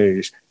young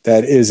age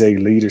that is a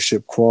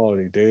leadership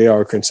quality. They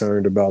are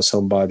concerned about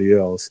somebody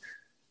else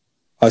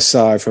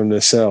aside from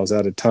themselves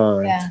at a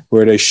time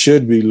where they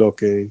should be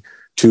looking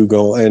to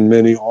go, and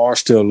many are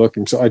still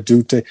looking. So I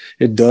do think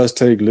it does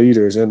take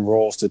leaders and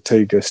roles to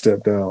take a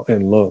step down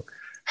and look,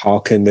 how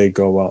can they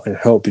go out and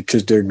help?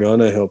 Because they're going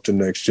to help the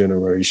next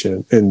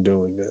generation in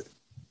doing it.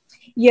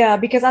 Yeah,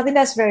 because I think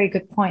that's a very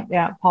good point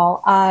there,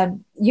 Paul.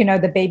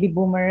 The baby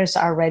boomers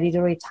are ready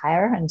to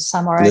retire, and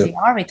some already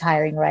are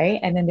retiring, right?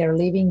 And then they're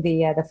leaving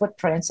the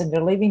footprints, and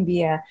they're leaving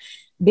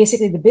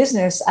basically the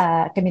business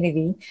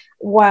community,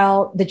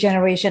 while the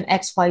generation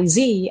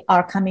XYZ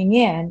are coming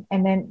in.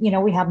 And then,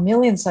 we have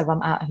millions of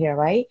them out here,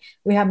 right?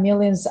 We have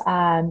millions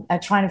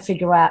trying to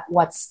figure out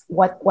what's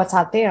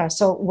out there.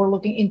 So we're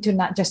looking into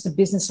not just the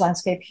business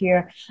landscape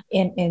here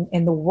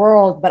in the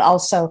world, but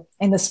also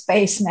in the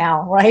space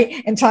now,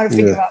 right? And trying to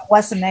figure out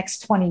what's the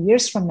next 20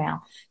 years from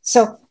now.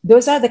 So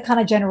those are the kind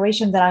of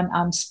generation that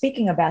I'm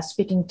speaking about,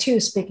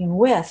 speaking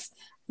with,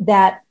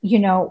 that,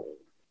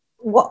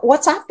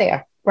 what's out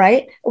there.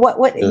 Right?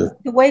 The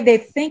way they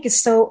think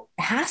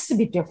has to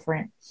be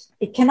different.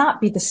 It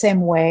cannot be the same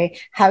way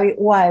how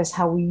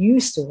we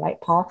used to, right,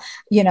 Paul?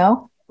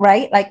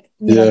 Right? Like,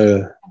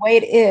 the way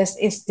it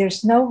is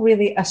there's no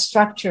really a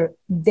structure.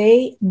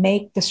 They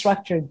make the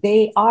structure.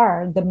 They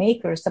are the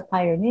makers, the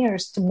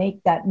pioneers to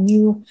make that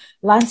new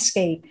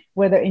landscape,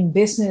 whether in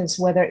business,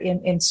 whether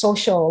in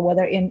social,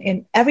 whether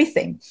in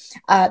everything.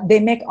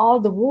 They make all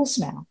the rules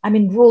now. I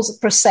mean, rules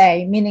per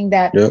se, meaning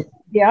that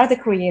they are the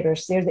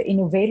creators, they're the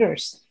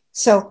innovators.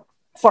 So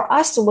for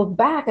us to look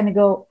back and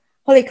go,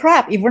 holy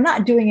crap, if we're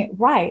not doing it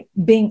right,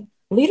 being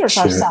leaders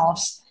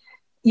ourselves,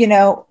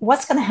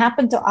 what's going to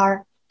happen to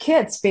our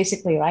kids,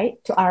 basically,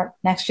 right? To our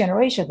next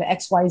generation, the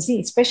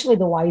XYZ, especially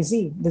the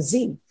YZ, the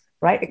Z,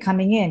 right? They're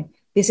coming in.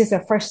 This is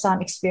their first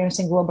time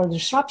experiencing global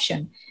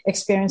disruption,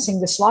 experiencing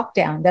this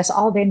lockdown. That's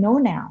all they know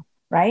now,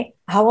 right?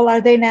 How old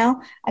are they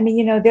now? I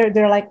mean,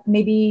 they're like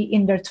maybe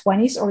in their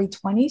 20s, early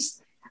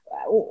 20s.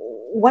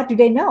 What do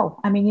they know?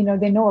 I mean,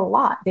 they know a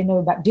lot. They know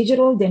about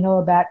digital. They know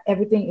about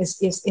everything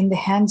is in the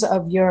hands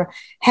of your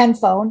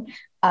handphone,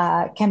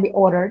 can be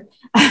ordered.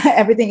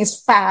 Everything is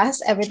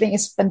fast. Everything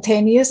is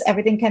spontaneous.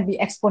 Everything can be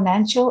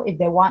exponential if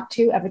they want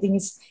to. Everything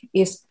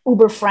is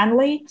uber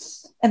friendly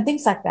and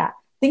things like that.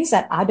 Things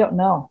that I don't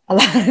know a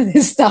lot of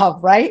this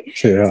stuff, right?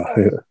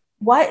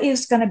 What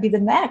is going to be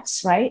the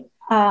next, right?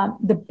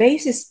 The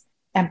basis,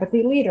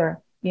 empathy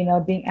leader.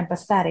 Being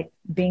empathetic,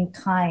 being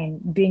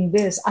kind, being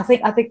this. I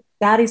think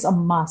that is a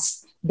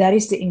must. That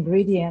is the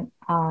ingredient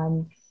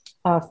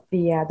of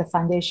the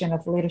foundation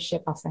of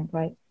leadership, I think,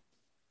 right?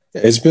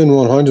 It's been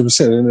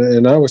 100%.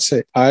 And I would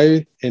say,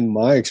 in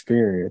my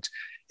experience,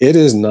 it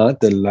is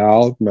not the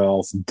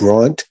loudmouth,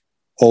 brunt,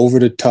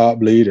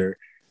 over-the-top leader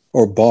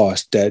or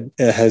boss that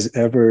has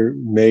ever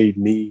made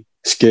me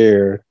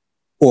scared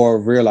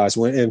or realize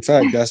when, in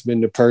fact, that's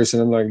been the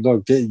person. I'm like,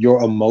 look, get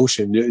your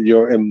emotion.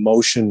 You're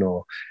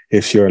emotional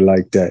if you're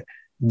like that.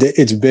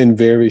 It's been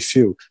very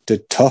few. The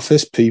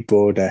toughest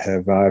people that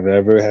I've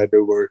ever had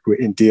to work with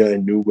and deal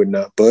and knew would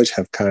not budge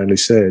have kindly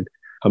said,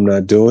 I'm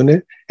not doing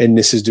it. And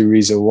this is the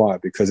reason why,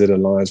 because it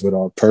aligns with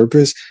our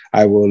purpose.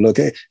 I will look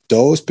at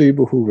those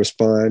people who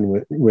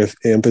respond with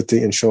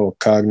empathy and show a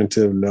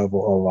cognitive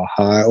level of a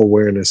high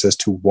awareness as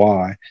to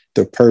why,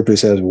 the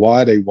purpose as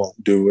why they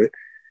won't do it,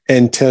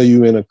 and tell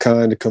you in a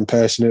kind of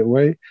compassionate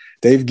way.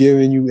 They've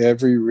given you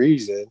every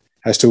reason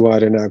as to why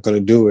they're not going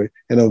to do it,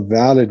 and a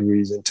valid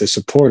reason to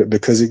support it,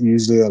 because it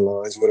usually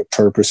aligns with a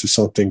purpose or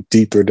something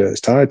deeper that's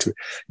tied to it.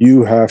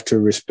 You have to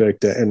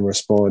respect that and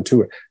respond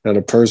to it. Now,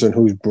 the person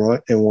who's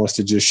brunt and wants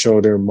to just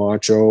show their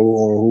macho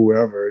or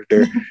whoever,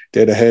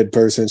 they're the head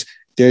persons,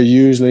 they're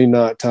usually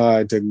not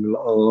tied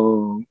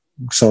to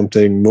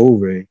something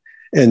moving,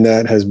 and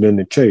that has been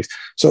the case.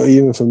 So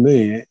even for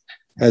me,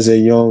 as a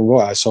young boy,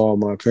 I saw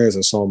my parents,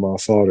 I saw my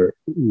father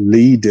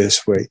lead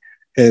this way.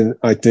 And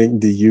I think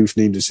the youth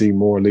need to see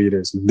more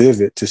leaders live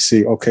it, to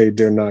see, okay,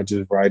 they're not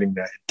just writing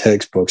that in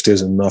textbooks.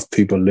 There's enough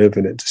people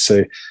living it to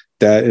say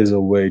that is a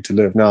way to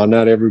live. Now,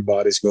 not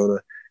everybody's going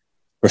to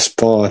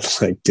respond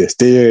like this.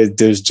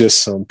 There's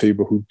just some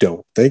people who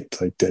don't think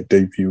like that.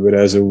 They view it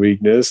as a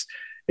weakness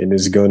and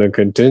it's going to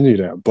continue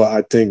that. But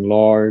I think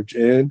large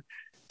and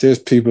there's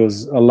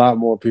a lot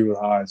more people's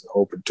eyes are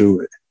open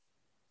to it.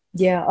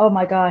 Yeah. Oh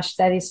my gosh,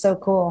 that is so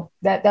cool.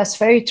 That's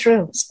very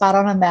true. Spot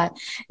on that.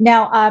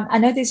 Now, I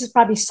know this is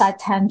probably side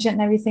tangent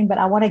and everything, but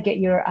I want to get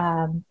your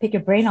pick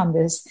your brain on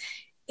this.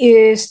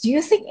 Do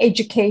you think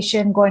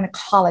education, going to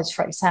college,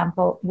 for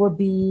example, would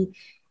be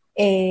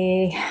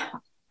an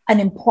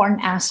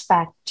important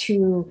aspect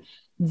to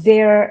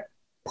their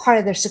part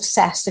of their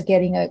success, to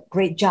getting a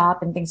great job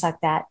and things like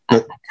that?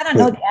 I kind of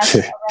know the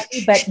answer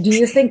already, but do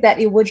you think that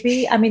it would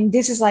be? I mean,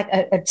 this is like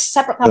a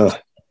separate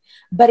conversation.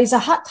 but it's a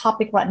hot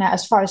topic right now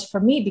as far as for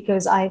me,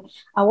 because I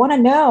want to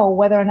know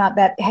whether or not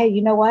that, hey,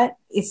 you know what,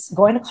 it's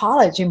going to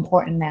college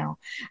important now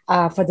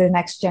for the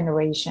next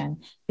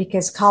generation,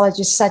 because college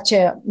is such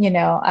a,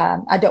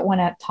 I don't want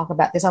to talk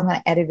about this, I'm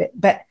going to edit it,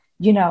 but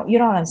you know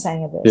what I'm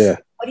saying of this. Yeah.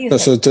 What do you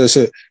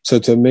think? So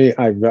to me,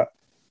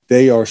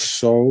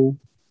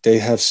 they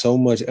have so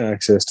much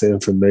access to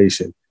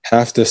information.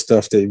 Half the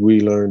stuff that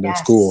we learned in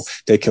school,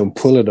 they can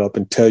pull it up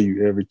and tell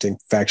you everything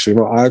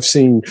factually. I've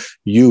seen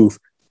youth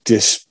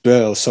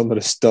dispel some of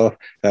the stuff.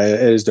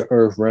 Is the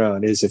earth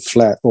round? Is it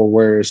flat? Or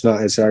where it's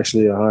not? It's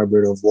actually a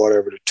hybrid of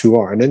whatever the two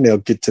are. And then they'll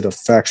get to the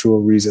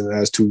factual reason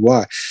as to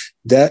why.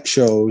 That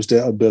shows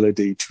their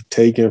ability to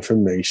take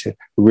information,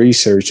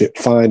 research it,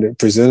 find it,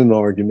 present an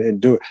argument,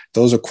 and do it.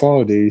 Those are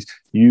qualities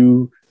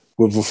you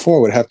before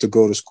would have to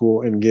go to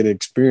school and get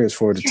experience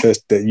for the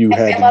test that you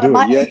had to do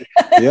it.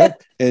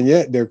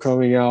 Yet they're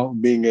coming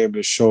out being able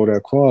to show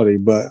that quality,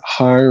 but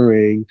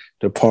hiring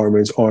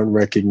departments aren't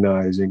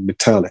recognizing the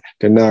talent.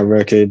 They're not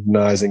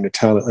recognizing the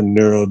talent of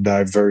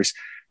neurodiverse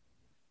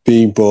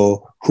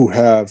people who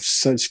have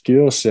such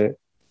skill set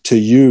to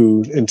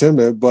use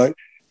intimidate, but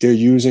they're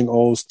using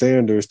old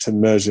standards to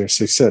measure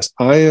success.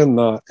 I am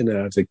not an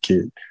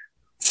advocate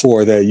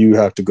for that you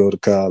have to go to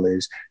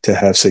college to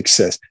have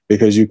success,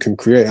 because you can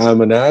create.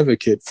 I'm an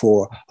advocate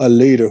for a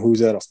leader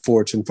who's at a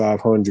Fortune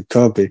 500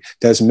 company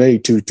that's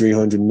made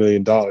 $200-300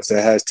 million,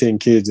 that has 10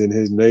 kids in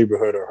his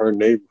neighborhood or her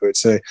neighborhood,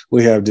 say,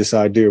 we have this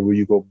idea, will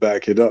you go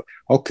back it up?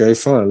 Okay,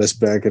 fine, let's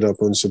back it up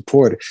and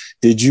support it.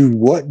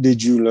 What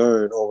did you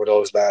learn over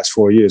those last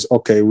 4 years?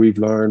 Okay, we've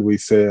learned, we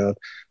failed,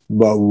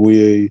 but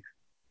we'll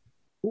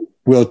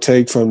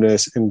take from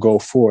this and go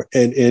forward.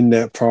 And in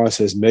that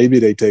process, maybe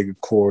they take a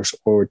course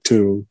or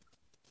two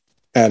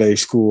at a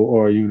school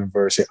or a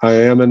university. I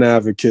am an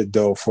advocate,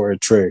 though, for a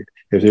trade.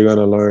 If you're going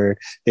to learn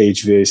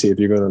HVAC, if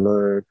you're going to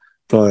learn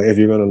plumbing, if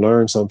you're going to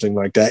learn something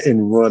like that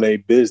and run a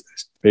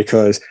business,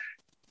 because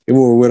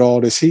with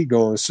all this heat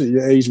going, so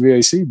your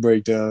HVAC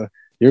breakdown,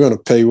 you're going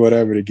to pay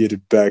whatever to get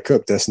it back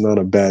up. That's not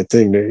a bad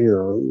thing.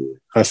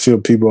 I feel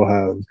people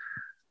have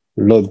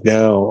look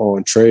down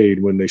on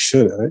trade when they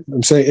shouldn't.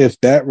 I'm saying if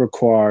that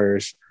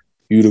requires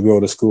you to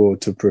go to school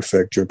to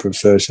perfect your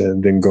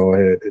profession, then go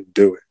ahead and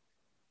do it.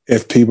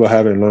 If people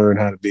haven't learned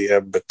how to be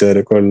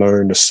empathetic or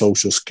learn the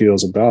social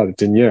skills about it,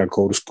 then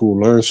go to school,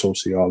 learn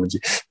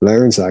sociology,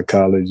 learn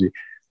psychology,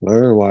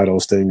 learn why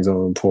those things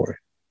are important.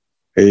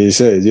 And he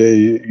says,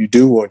 you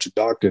do want your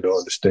doctor to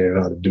understand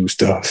how to do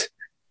stuff.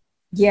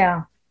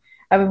 Yeah.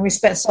 I mean, we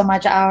spent so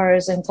much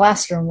hours in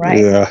classroom, right?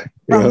 Yeah.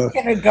 From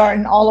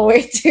kindergarten all the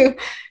way to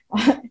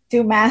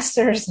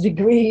master's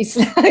degrees.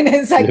 And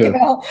it's like,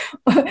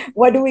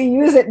 what do we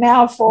use it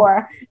now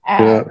for?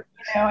 And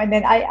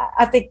then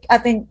I think,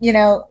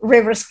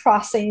 rivers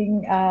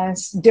crossing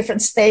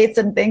different states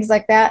and things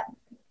like that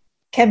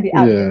can be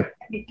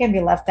it can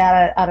be left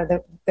out of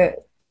the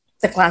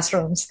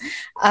classrooms.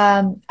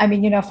 I'm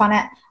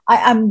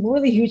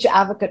really a huge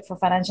advocate for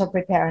financial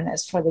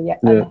preparedness for the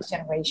next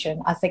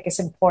generation. I think it's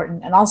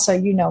important. And also,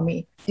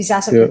 me,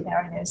 disaster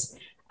preparedness.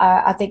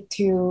 I think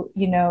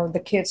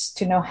the kids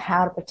to know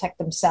how to protect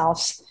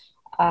themselves,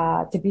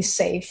 to be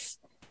safe,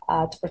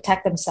 to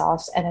protect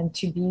themselves, and then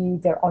to be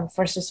their own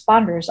first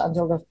responders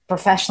until the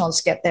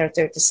professionals get there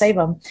to save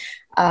them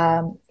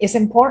is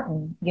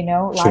important,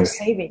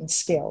 life-saving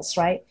skills,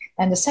 right?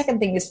 And the second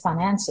thing is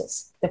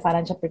finances, the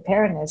financial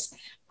preparedness.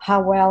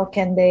 How well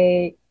can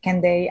they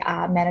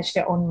manage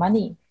their own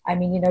money? I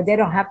mean, they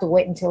don't have to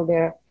wait until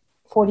their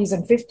 40s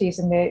and 50s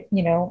and they,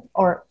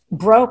 or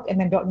broke and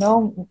then don't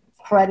know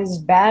credit is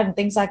bad and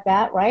things like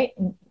that, right?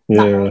 And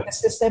not knowing the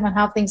system and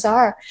how things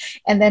are,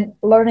 and then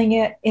learning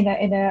it in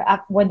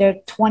a when they're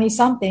 20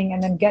 something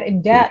and then get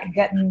in debt and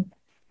getting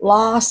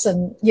lost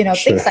and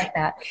things like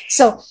that.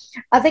 So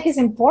I think it's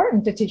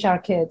important to teach our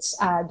kids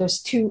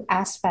those two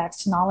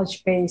aspects: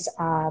 knowledge-based,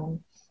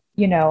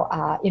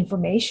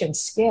 information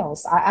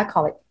skills. I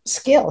call it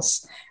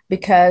skills,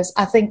 because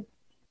I think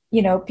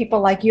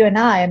people like you and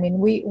I mean,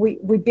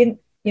 we've been.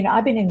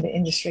 I've been in the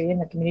industry, in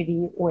the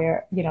community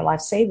where,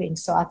 life saving.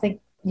 So I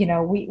think,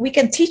 we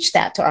can teach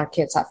that to our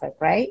kids, I think,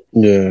 right?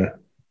 Yeah.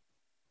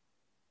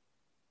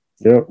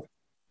 Yep.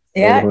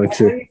 Yeah. What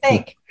do you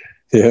think?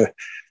 Yeah.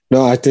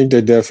 No, I think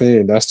that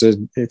definitely, that's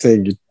the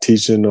thing,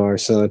 teaching our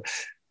son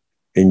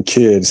and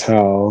kids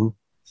how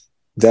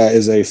that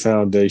is a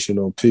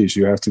foundational piece.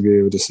 You have to be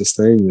able to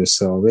sustain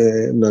yourself.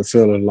 And I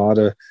feel a lot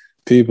of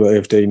people,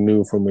 if they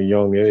knew from a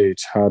young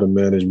age how to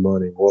manage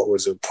money, what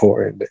was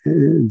important,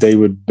 they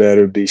would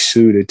better be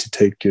suited to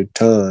take your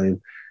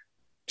time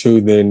to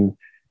then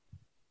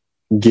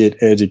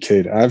get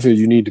educated. I feel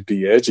you need to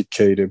be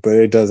educated, but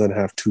it doesn't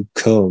have to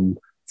come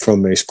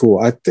from a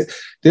school.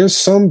 There's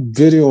some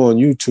video on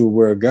YouTube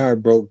where a guy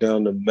broke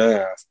down the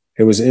math.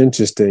 It was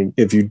interesting.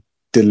 If you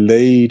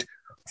delayed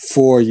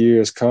 4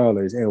 years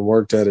college and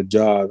worked at a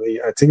job,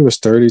 I think it was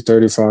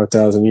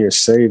 35,000 a year,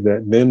 saved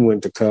that, then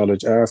went to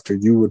college after,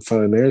 you would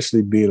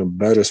financially be in a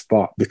better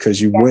spot,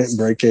 because you went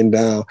breaking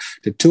down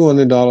the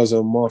 $200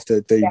 a month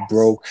that they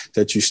broke,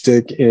 that you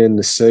stick in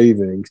the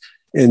savings.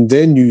 And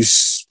then you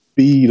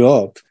speed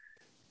up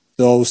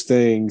those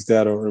things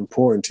that are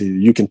important to you.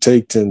 You can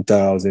take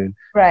 10,000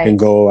 and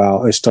go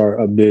out and start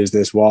a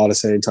business while at the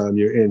same time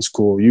you're in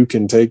school. You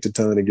can take the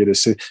time to get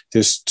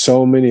there's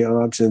so many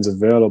options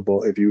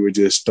available if you would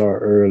just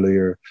start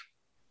earlier.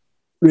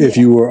 If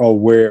you were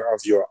aware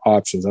of your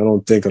options. I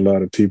don't think a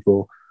lot of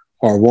people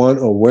are, one,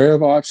 aware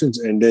of options,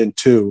 and then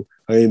two,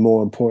 I think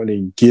more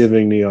importantly,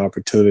 giving the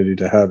opportunity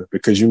to have it,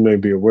 because you may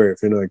be aware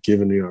if you're not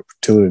given the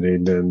opportunity,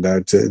 then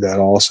that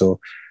also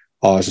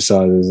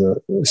ostracizes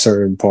a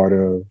certain part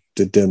of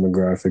the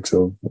demographics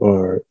of,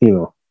 or, you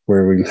know,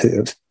 where we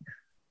live.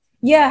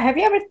 Yeah. Have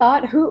you ever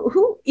thought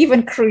who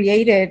even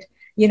created,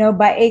 you know,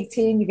 by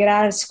 18, you get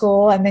out of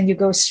school and then you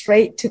go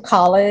straight to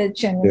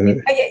college.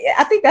 And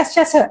I think that's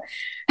just a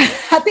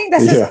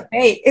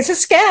bait. It's a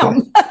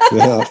scam,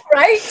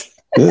 right?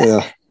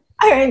 Yeah.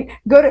 I mean,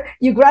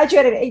 you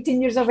graduate at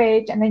 18 years of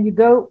age, and then you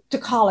go to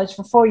college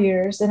for 4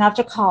 years, and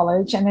after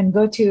college, and then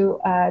go to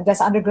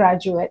that's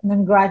undergraduate, and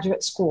then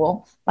graduate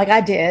school, like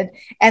I did,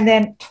 and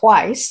then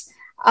twice,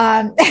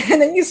 and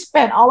then you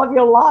spend all of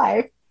your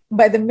life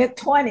by the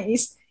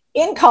mid-20s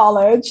in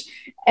college,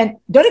 and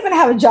don't even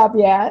have a job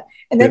yet,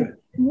 and then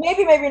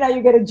maybe now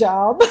you get a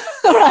job,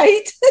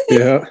 right?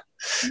 Yeah.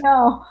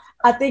 No,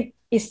 I think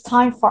it's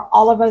time for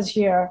all of us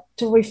here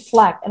to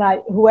reflect.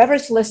 And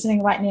whoever's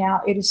listening right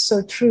now, it is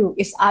so true.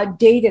 It's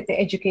outdated. The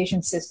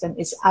education system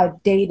is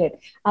outdated.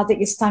 I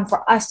think it's time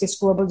for us, this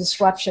global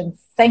disruption.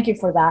 Thank you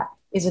for that.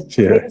 Is a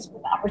great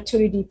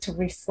opportunity to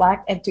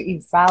reflect and to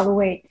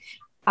evaluate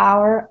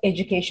our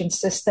education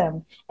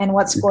system and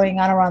what's going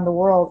on around the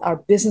world, our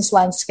business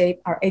landscape,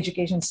 our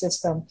education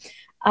system.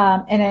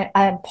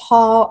 And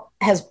Paul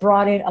has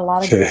brought in a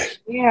lot of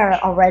here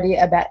already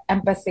about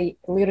empathy,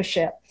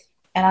 leadership.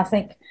 And I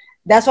think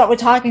that's what we're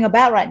talking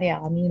about right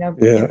now. I mean, you know,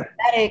 being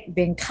empathetic,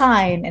 being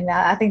kind, and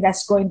I think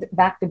that's going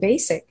back to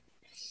basic.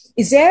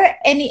 Is there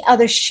any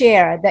other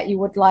share that you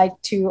would like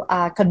to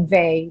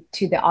convey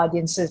to the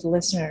audience's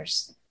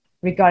listeners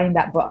regarding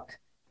that book?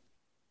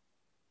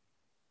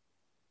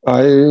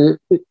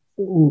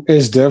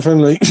 It's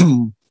definitely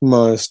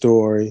my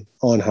story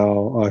on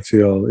how I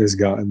feel has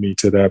gotten me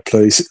to that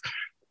place.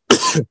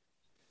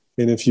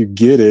 And if you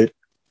get it,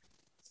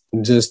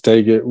 just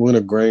take it with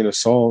a grain of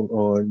salt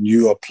on,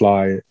 you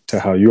apply it to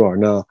how you are.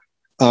 Now,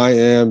 I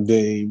am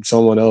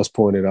someone else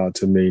pointed out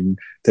to me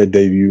that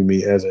they view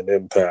me as an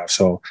empath.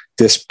 So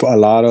a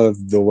lot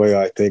of the way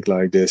I think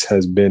like this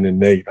has been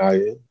innate.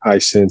 I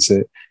sense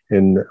it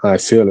and I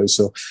feel it.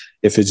 So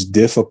if it's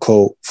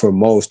difficult for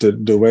most,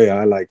 the way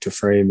I like to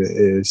frame it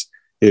is,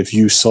 if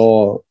you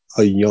saw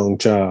a young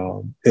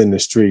child in the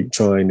street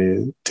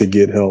trying to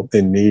get help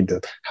and need them,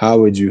 how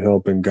would you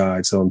help and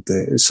guide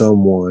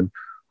someone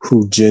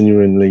who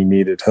genuinely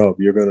needed help?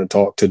 You're going to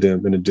talk to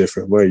them in a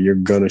different way. You're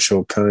going to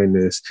show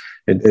kindness.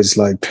 And it's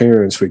like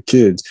parents with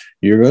kids.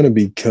 You're going to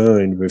be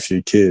kind with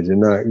your kids. You're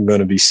not going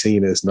to be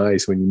seen as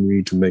nice when you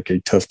need to make a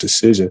tough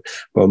decision.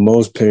 But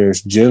most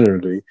parents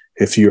generally,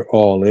 if you're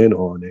all in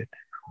on it,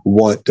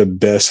 want the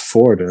best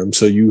for them.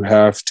 So you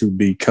have to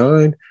be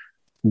kind,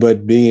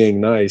 but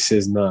being nice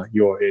is not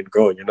your end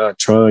goal. You're not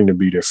trying to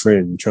be their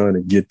friend. You're trying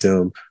to get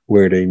them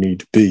where they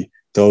need to be.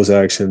 Those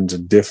actions are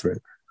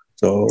different.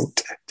 So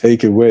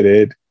take it with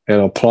it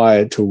and apply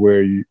it to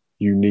where you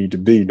need to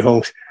be.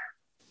 Don't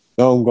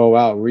go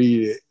out,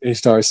 read it, and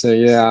start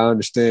saying, yeah, I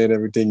understand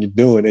everything you're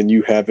doing, and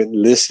you haven't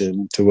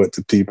listened to what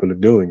the people are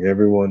doing.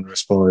 Everyone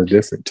responds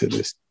different to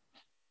this.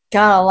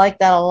 God, I like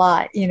that a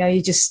lot. You know,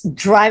 you just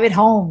drive it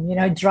home,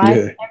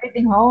 drive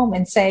everything home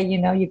and say,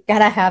 you've got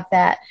to have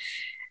that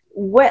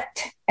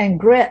wit and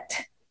grit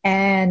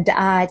and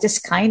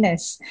just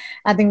kindness.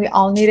 I think we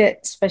all need it,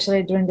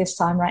 especially during this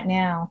time right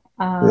now.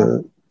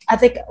 I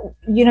think,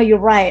 you're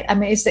right. I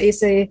mean,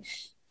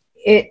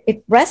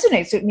 it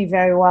resonates with me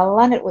very well,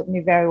 landed with me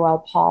very well,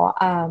 Paul.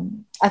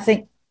 I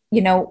think,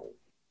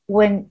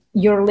 when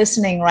you're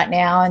listening right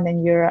now and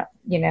then you're,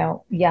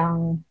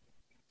 young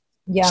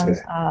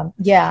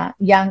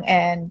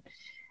and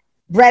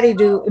ready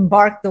to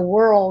embark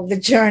the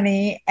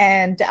journey.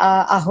 And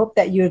I hope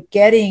that you're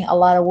getting a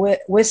lot of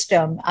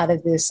wisdom out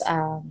of this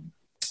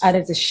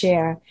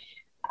share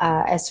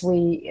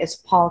as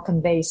Paul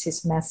conveys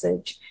his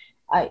message.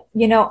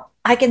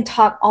 I can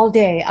talk all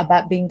day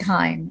about being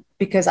kind,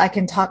 because I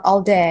can talk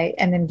all day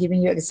and then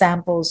giving you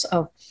examples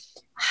of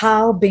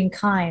how being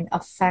kind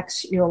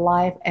affects your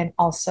life and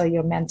also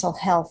your mental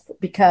health,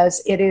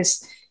 because it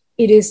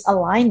is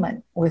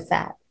alignment with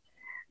that.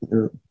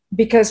 Yeah.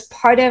 Because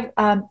part of,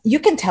 you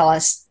can tell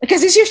us,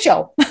 because it's your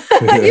show,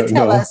 you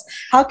tell us,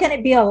 how can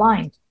it be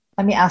aligned?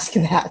 Let me ask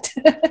you that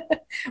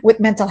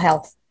with mental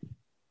health.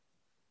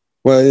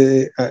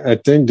 Well, I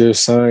think there's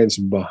science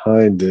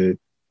behind it,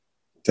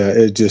 that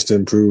it just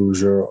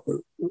improves your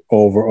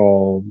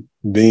overall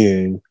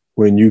being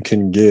when you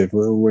can give.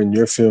 When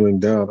you're feeling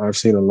down, I've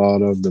seen a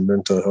lot of the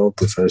mental health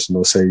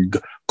professionals say,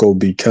 go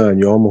be kind.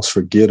 You almost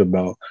forget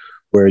about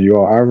where you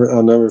are.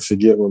 I'll never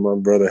forget when my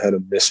brother had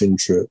a mission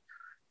trip.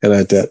 And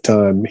at that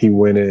time, he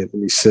went in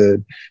and he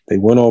said, they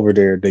went over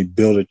there, they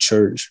built a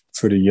church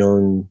for the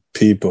young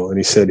people. And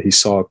he said he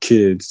saw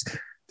kids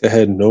that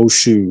had no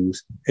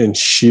shoes and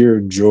sheer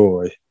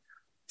joy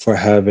for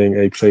having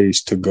a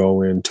place to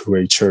go into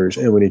a church.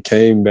 And when he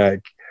came back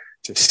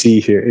to see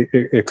here,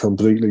 it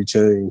completely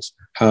changed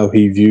how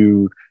he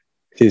viewed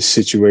his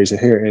situation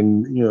here.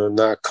 And,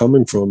 not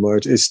coming from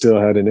much, it still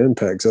had an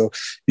impact. So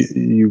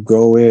you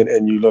go in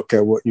and you look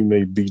at what you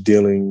may be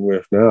dealing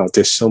with now.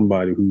 There's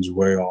somebody who's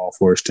way off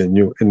worse than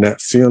you. And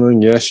that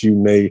feeling, yes, you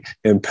may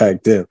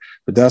impact them,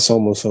 but that's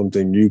almost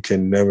something you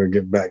can never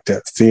get back.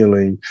 That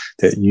feeling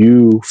that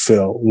you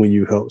felt when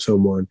you helped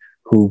someone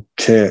who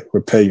can't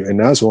repay you. And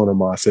that's one of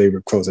my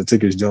favorite quotes. I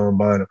think it's John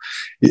Bynum.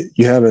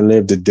 You haven't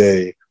lived a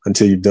day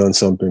until you've done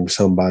something for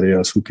somebody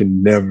else who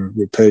can never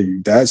repay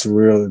you. That's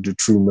really the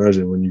true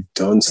measure when you've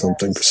done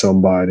something for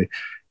somebody.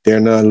 You're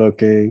not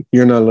looking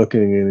at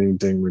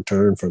anything in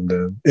return from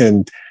them.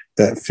 And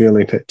that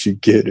feeling that you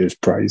get is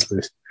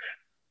priceless.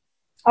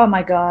 Oh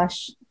my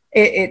gosh.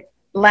 It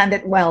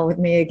landed well with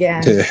me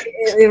again. Yeah.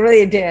 It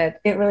really did.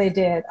 It really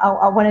did.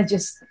 I want to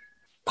just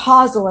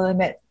pause a little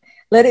bit,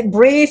 let it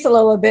breathe a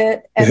little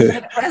bit, and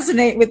let it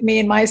resonate with me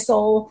in my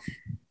soul.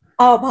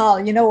 Oh, Paul,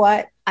 you know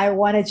what? I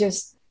want to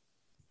just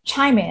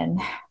chime in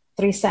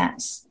 3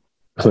 cents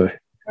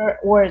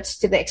words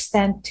to the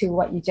extent to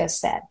what you just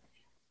said.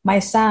 My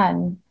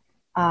son,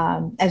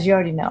 as you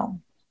already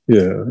know,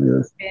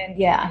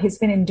 he's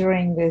been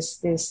enduring this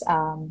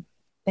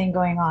thing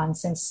going on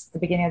since the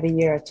beginning of the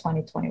year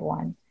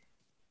 2021.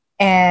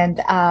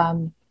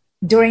 And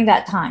during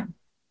that time,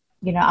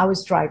 I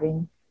was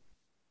driving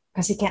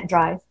because he can't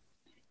drive.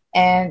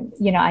 And,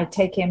 I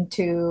take him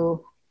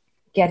to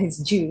get his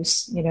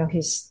juice,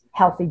 his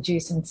healthy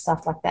juice and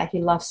stuff like that. He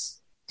loves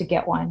to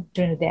get one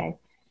during the day.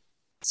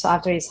 So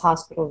after his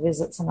hospital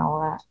visits and all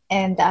that.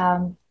 And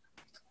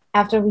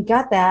after we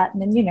got that,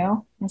 and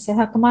then, I said,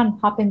 oh, come on,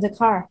 hop in the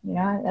car,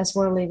 as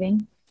we're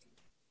leaving.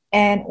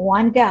 And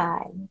one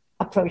guy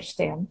approached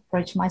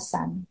my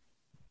son,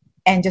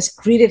 and just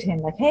greeted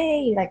him like,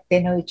 hey, like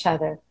they know each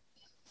other.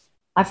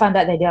 I found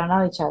out they don't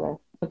know each other.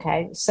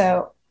 Okay.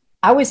 So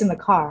I was in the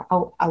car.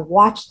 I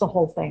watched the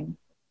whole thing.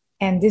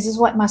 And this is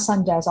what my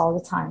son does all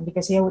the time,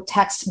 because he would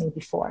text me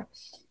before.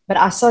 But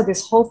I saw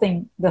this whole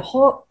thing, the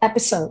whole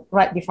episode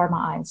right before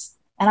my eyes.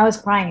 And I was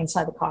crying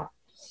inside the car.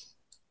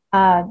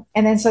 And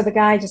then so the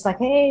guy just like,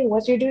 hey,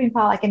 what you doing,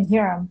 Paul? I can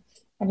hear him.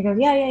 And he goes,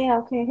 yeah.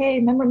 Okay. Hey,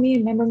 remember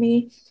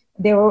me?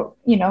 They were,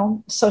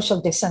 social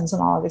distance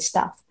and all of this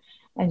stuff.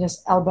 And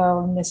just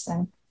elbow and this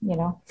and,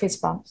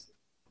 fist bumps.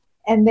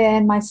 And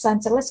then my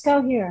son said, let's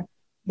go here.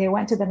 They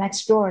went to the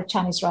next door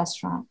Chinese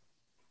restaurant.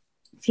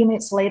 A few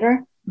minutes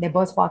later, they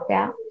both walked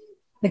out.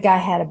 The guy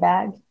had a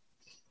bag.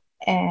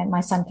 And my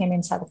son came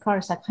inside the car.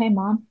 It's like, hey,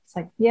 Mom. It's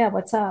like, yeah,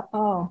 what's up?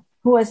 Oh,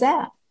 who was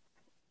that?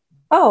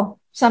 Oh,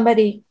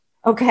 somebody.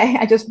 Okay,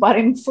 I just bought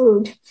him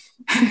food.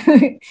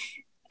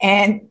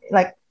 And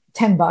like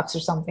 $10 or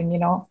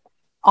something,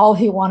 all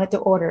he wanted to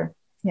order.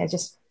 Yeah,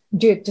 just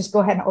do it. Just go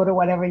ahead and order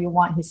whatever you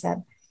want, he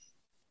said.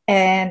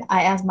 And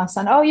I asked my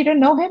son, oh, you don't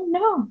know him?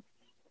 No.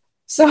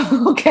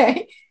 So,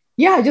 okay.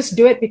 Yeah, just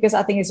do it because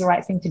I think it's the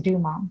right thing to do,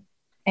 Mom.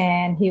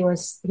 And he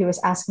was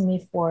asking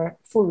me for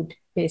food,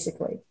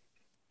 basically.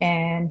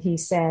 And he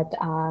said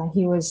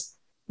he was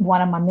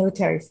one of my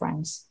military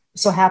friends.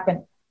 So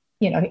happened,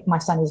 my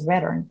son is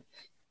veteran.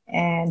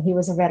 And he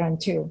was a veteran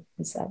too,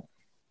 he said,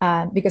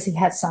 because he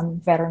had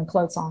some veteran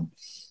clothes on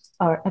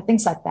or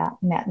things like that,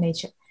 in that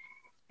nature.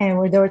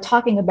 And they were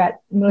talking about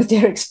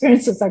military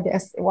experiences, I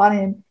guess.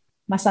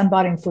 My son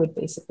bought him food,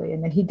 basically.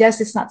 And then he does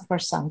this not the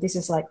first time. This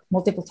is like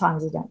multiple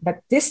times he's done.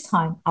 But this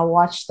time I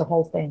watched the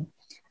whole thing.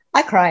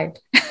 I cried.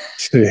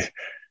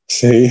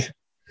 See?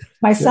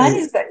 My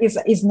son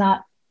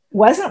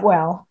wasn't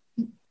well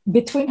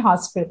between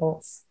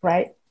hospitals,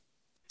 right?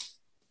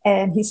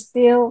 And he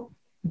still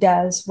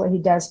does what he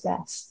does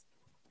best,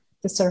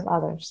 to serve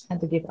others and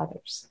to give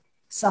others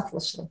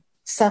selflessly.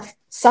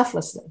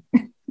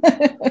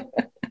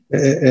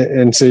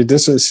 And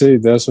that's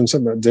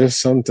when there's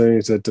some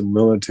things that the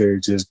military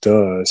just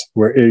does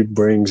where it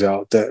brings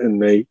out that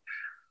innate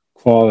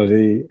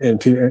quality, and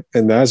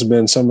that's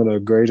been some of the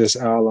greatest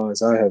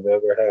allies I have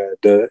ever had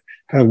that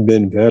have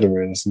been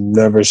veterans,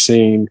 never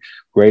seen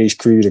race,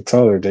 creed, or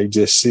color. They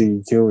just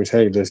see humans,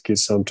 hey, let's get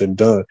something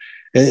done.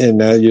 And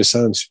now your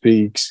son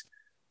speaks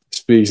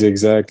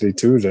exactly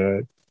to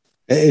that.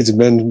 They've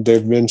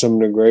been some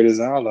of the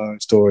greatest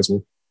allies towards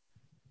me.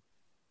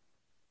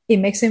 It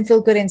makes him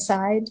feel good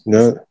inside.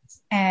 Yeah.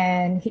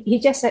 And he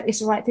just said, it's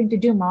the right thing to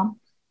do, Mom.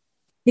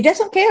 He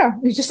doesn't care.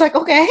 He's just like,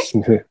 okay.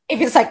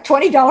 If it's like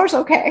 $20,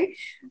 okay.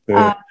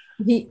 Yeah.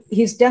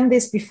 He's done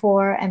this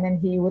before. And then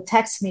he would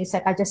text me. He's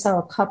like, I just saw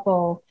a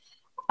couple,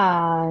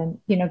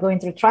 going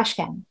through trash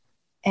can.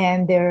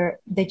 And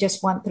they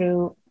just went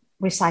through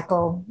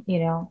recycle,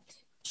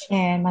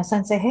 And my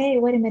son said, hey,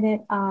 wait a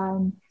minute.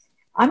 I'm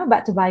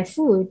about to buy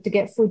food, to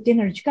get food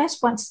dinner. Do you guys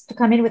want to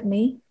come in with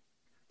me?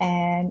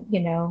 And,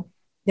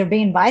 they're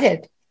being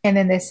invited. And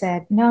then they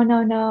said, no,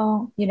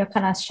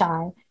 kind of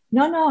shy.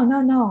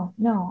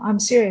 No, I'm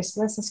serious.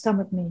 Let's just come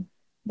with me.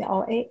 They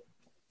all ate,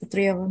 the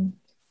three of them.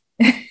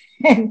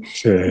 And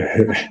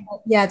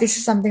yeah, this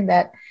is something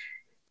that,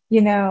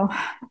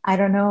 I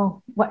don't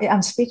know what,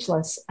 I'm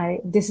speechless.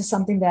 This is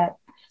something that,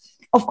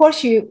 of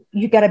course, you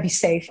gotta be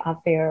safe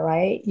out there,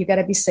 right? You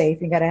gotta be safe.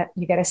 You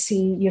gotta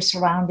see your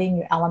surrounding,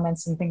 your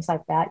elements, and things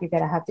like that. You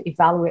gotta have to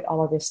evaluate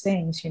all of these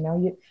things,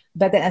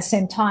 but then at the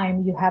same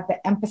time, you have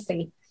the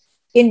empathy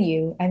in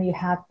you, and you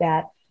have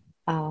that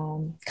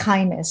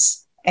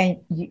kindness,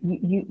 and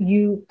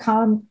you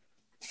come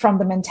from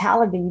the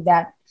mentality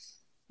that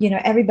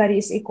everybody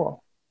is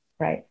equal,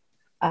 right?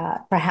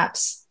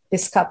 Perhaps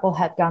this couple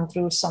had gone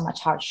through so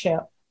much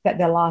hardship that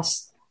they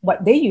lost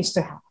what they used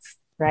to have,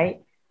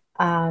 right?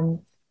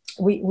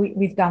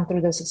 We've gone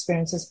through those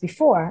experiences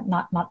before,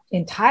 not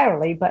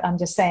entirely, but I'm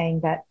just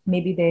saying that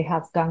maybe they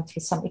have gone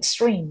through some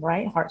extreme,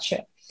 right,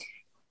 hardship.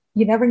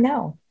 You never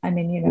know. I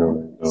mean,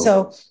 No.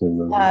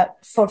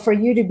 So for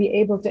you to be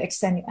able to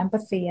extend your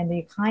empathy and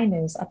your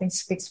kindness, I think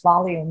speaks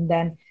volume.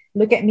 Then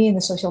look at me in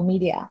the social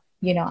media.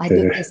 I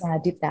did this and I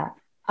did that.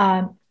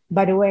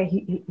 By the way,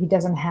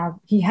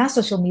 he has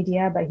social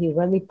media, but he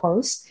rarely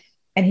posts,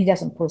 and he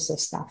doesn't post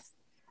this stuff.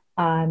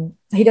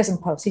 He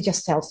doesn't post. He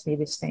just tells me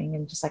this thing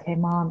and just like, hey,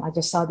 Mom, I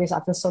just saw this. I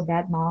feel so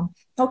bad, Mom.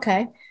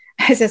 Okay.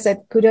 As I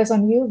said, kudos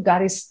on you.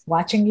 God is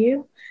watching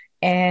you.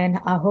 And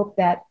I hope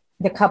that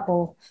the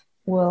couple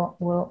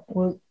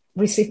will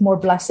receive more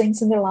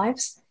blessings in their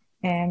lives.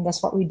 And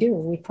that's what we do.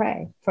 We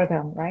pray for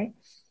them, right?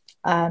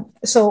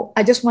 So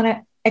I just want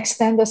to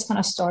extend those kind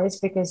of stories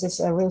because it's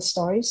real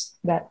stories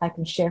that I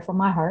can share from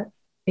my heart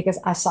because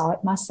I saw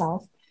it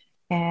myself.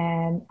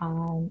 And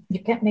you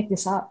can't make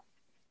this up.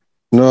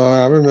 No,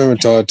 I remember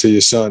talking to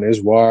your son.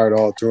 It's wired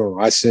all through him.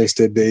 I sensed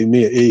that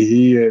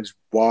he is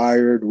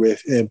wired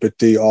with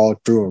empathy all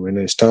through him in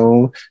his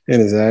tone, in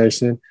his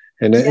action.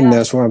 And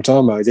that's what I'm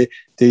talking about.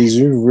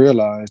 You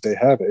realize they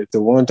have it.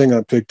 The one thing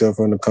I picked up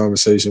from the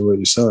conversation with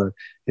your son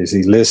is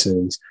he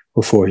listens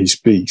before he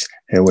speaks.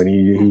 And when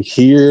he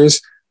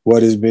hears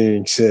what is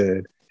being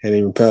said and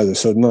even passes.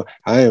 So no,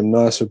 I am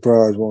not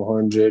surprised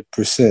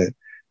 100%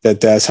 that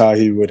that's how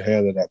he would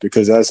handle that,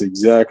 because that's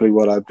exactly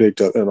what I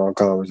picked up in our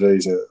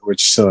conversation with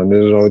your son.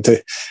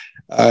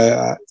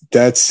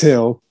 That's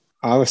him.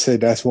 I would say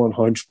that's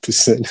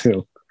 100%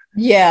 him.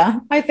 Yeah,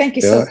 I thank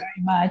you so very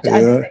much.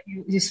 I know that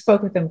you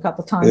spoke with him a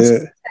couple of times.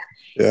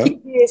 Yeah. He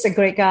is a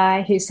great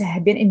guy. He's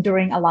been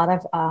enduring a lot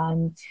of,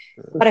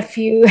 quite a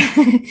few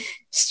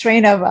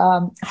strain of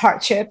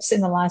hardships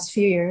in the last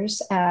few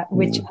years,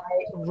 which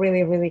I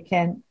really, really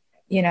can,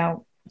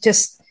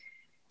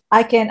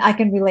 I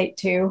can relate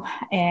to.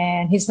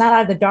 And he's not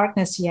out of the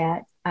darkness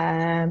yet.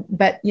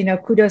 But,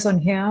 kudos on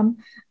him.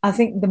 I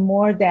think the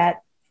more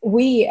that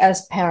we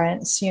as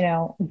parents,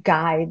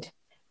 guide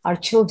our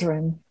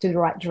children to the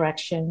right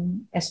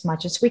direction as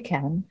much as we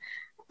can,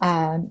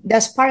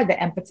 that's part of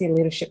the empathy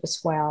leadership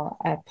as well,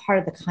 part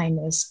of the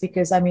kindness,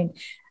 because I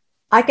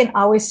can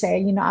always say,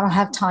 I don't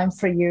have time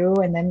for you.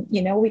 And then,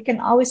 we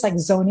can always like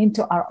zone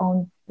into our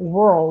own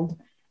world,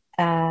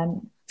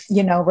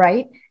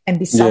 right. And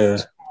be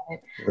selfish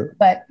about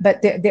it.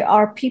 But there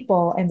are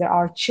people and there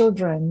are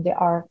children, there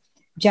are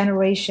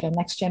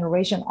next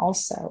generation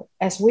also,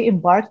 as we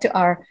embark to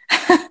our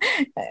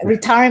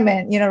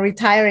retirement,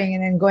 retiring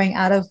and then going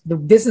out of the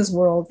business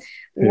world.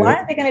 What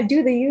are they going to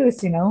do, the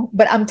youth,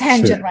 But I'm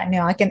tangent right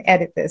now. I can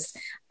edit this.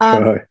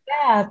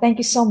 Yeah, thank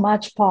you so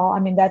much, Paul.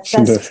 That's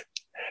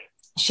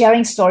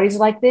sharing stories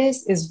like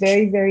this is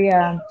very, very,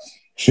 I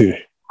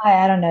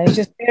don't know, it's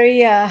just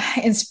very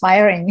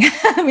inspiring.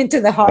 To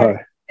the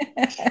heart.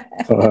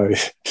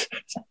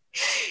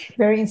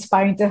 Very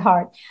inspiring to the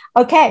heart.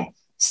 Okay.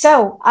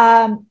 So,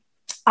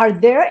 are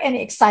there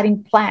any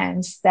exciting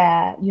plans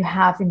that you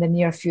have in the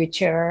near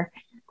future?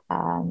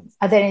 Are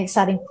there any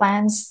exciting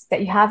plans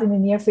that you have in the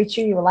near future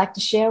you would like to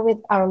share with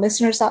our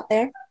listeners out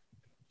there?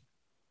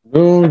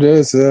 No,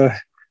 just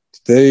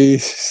stay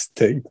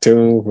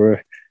tuned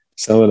for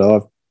some of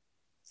the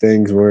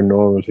things we're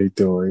normally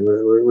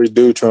doing. We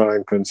do try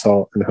and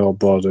consult and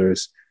help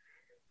others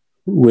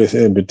with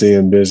empathy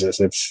in business,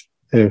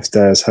 if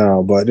that's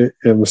how. But it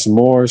was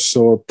more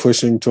so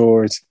pushing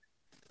towards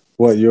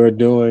what you're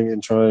doing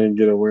and trying to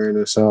get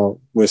awareness out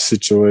with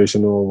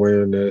situational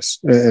awareness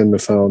and the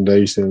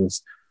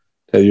foundations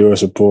that you're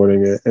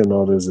supporting it and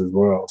others as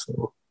well.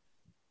 So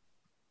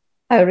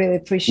I really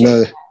appreciate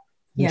that.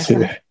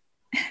 Yeah.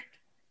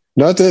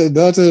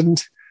 Nothing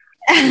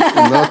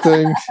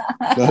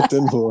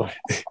more.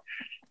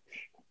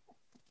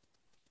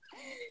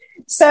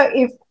 So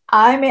if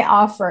I may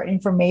offer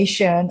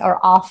information or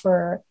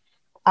offer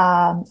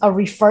or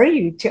refer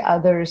you to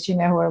others, who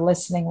are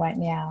listening right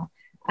now,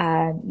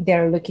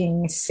 they're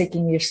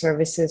seeking your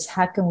services,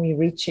 how can we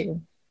reach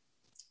you?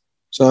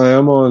 So I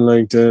am on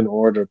LinkedIn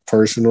or the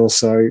personal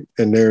site,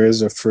 and there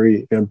is a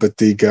free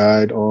empathy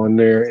guide on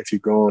there if you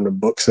go on the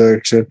book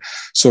section.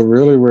 So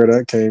really where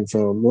that came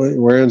from,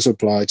 we're in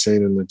supply chain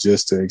and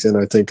logistics, and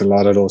I think a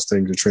lot of those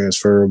things are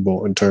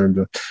transferable in terms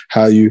of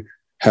how you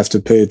have to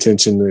pay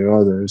attention to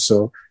others.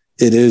 So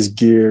it is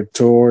geared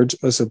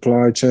towards a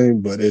supply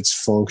chain, but it's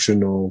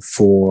functional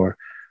for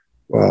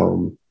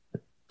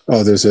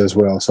others as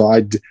well. So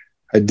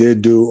I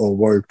did do a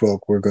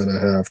workbook we're going to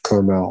have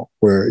come out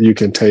where you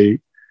can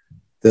take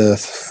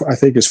I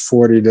think it's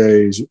 40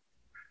 days.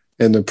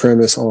 And the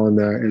premise on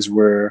that is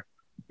where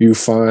you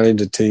find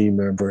a team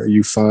member,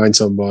 you find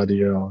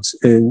somebody else,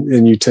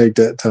 and you take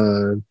that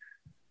time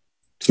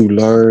to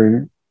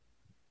learn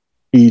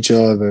each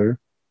other,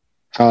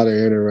 how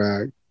to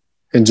interact,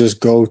 and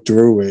just go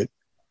through it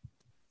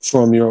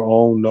from your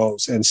own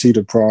notes and see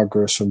the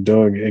progress from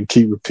doing it and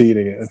keep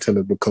repeating it until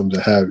it becomes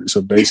a habit.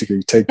 So basically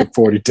you take the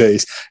 40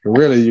 days and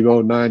really you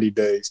go 90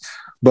 days.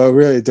 But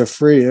really the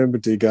free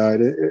empathy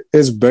guide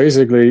is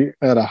basically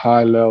at a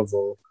high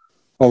level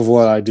of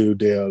what I do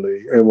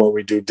daily and what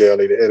we do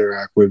daily to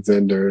interact with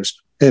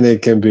vendors. And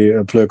it can be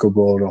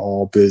applicable to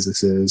all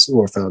businesses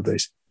or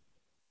foundations.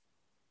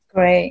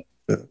 Great.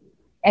 Yeah.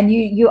 And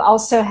you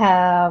also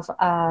have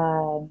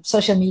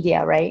social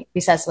media, right?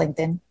 Besides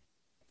LinkedIn.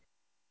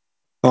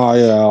 Oh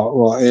yeah,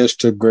 well,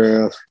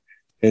 Instagram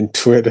and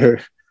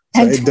Twitter.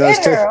 And so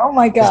Twitter, oh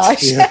my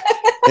gosh! Yeah,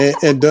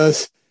 it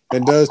does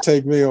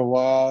take me a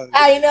while.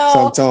 I know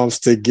sometimes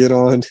to get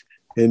on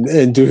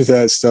and do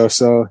that stuff.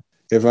 So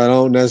if I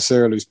don't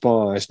necessarily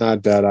respond, it's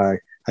not that I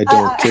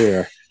don't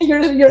care.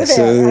 You're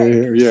there,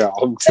 right? Yeah,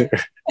 I'm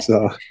there.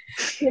 So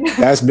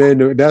that's been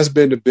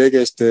the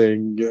biggest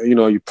thing.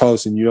 You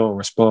post and you don't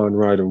respond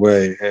right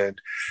away, and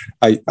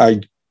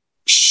I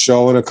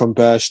show in a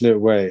compassionate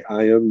way.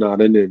 I am not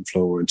an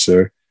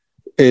influencer.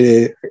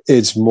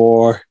 It's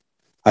more,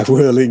 I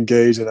will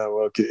engage and I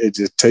will. It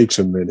just takes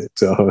a minute.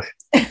 So.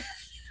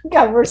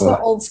 God, we're so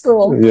old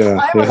school. Yeah,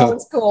 I'm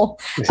old school.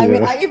 I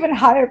mean, I even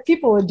hire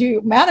people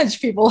to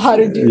manage people how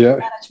to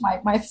manage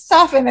my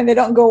stuff, and then they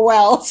don't go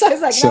well. So I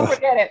was like, no,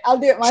 forget it. I'll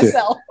do it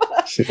myself.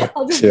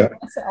 I'll just do it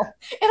myself.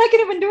 And I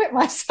can even do it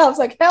myself. It's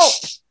like, help.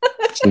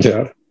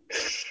 Yeah.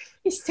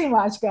 It's too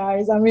much,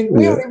 guys. I mean,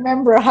 we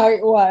remember how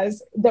it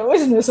was. There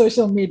was no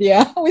social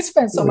media. We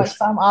spent so much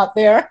time out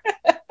there.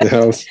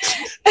 Yeah.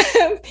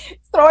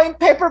 Throwing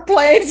paper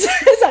plates.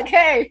 It's like,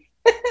 hey.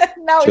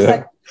 Now it's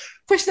like,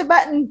 push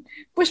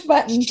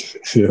button.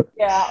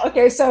 Yeah.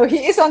 Okay. So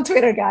he is on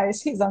Twitter,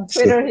 guys. He's on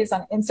Twitter. He's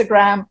on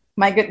Instagram.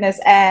 My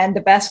goodness. And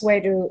the best way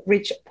to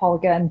reach Paul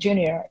Gunn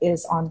Jr.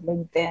 is on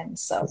LinkedIn.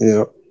 So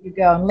you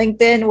go on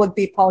LinkedIn would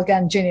be Paul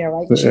Gunn Jr.,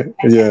 right?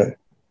 Yeah.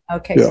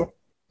 Okay. Yeah. So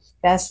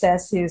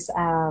that's his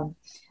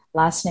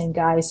last name,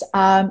 guys.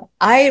 I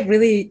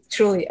really,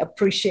 truly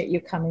appreciate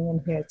you coming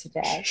in here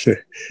today.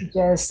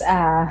 Just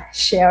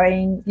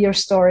sharing your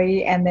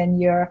story, and then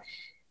your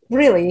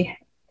really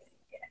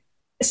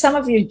some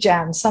of your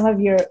gems, some of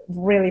your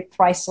really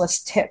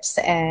priceless tips,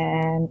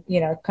 and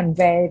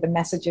convey the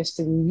messages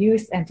to the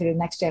youth and to the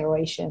next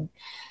generation.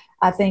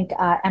 I think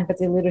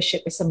empathy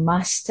leadership is a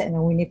must,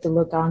 and we need to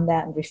look on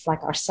that and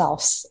reflect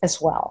ourselves as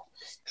well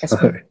as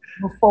we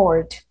move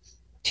forward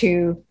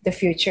to the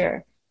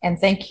future. And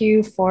thank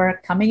you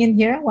for coming in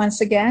here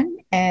once again,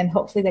 and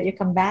hopefully that you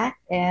come back.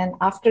 And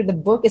after the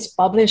book is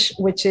published,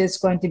 which is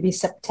going to be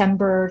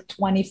September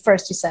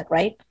 21st, you said,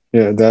 right?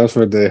 Yeah, that's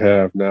what they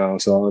have now.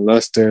 So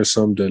unless there's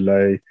some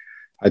delay,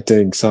 I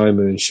think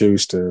Simon &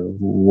 Schuster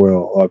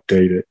will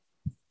update it.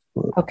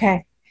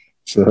 Okay.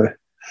 So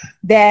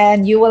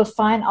then you will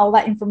find all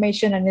that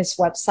information on his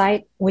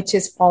website, which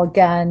is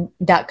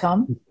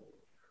paulgunn.com.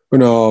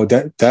 No,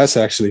 that's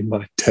actually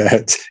my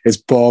dad's. It's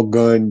Paul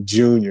Gunn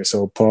Jr.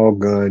 So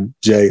paulgunnjr.com.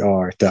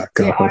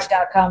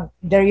 JR.com.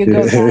 There you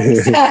go,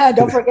 guys.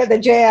 Don't forget the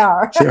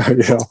JR.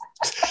 Yeah.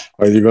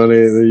 Or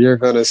you're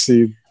gonna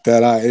see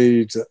that I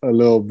aged a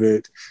little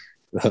bit.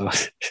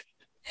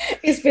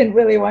 It's been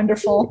really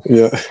wonderful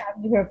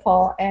having you here,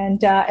 Paul.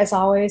 And as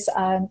always,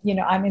 I'm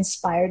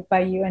inspired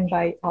by you and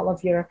by all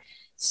of your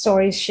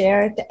stories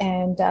shared,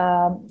 and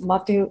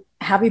love to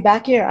have you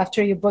back here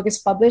after your book is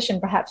published,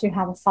 and perhaps you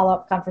have a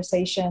follow-up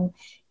conversation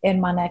in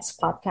my next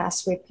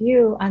podcast with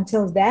you.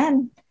 Until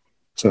then,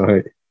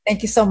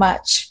 thank you so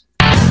much.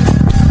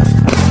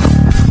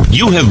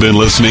 You have been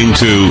listening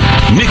to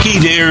Nicky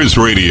Dare's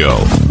Radio,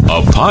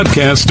 a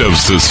podcast of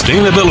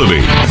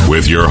sustainability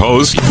with your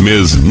host,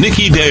 Ms.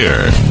 Nicky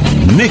Dare.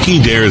 Nicky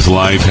Dare's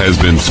life has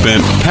been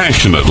spent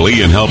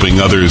passionately in helping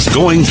others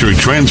going through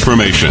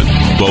transformation,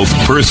 both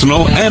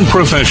personal and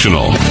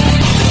professional.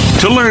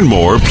 To learn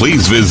more,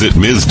 please visit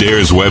Ms.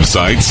 Dare's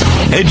websites,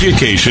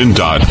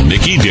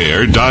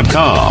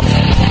 education.nickydare.com.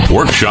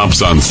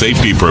 Workshops on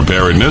safety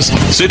preparedness,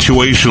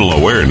 situational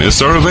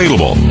awareness are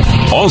available.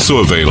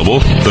 Also available,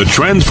 the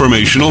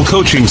Transformational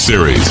Coaching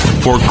Series.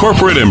 For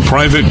corporate and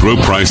private group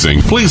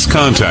pricing, please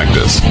contact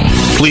us.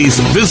 Please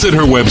visit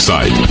her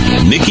website,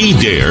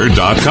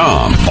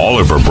 nickydare.com. All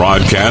of her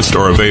broadcasts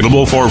are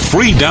available for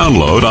free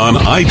download on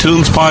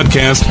iTunes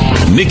podcast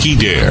Nicky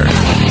Dare.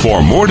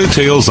 For more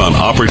details on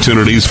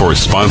opportunities for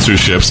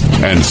sponsorships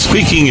and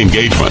speaking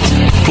engagements,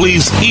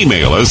 please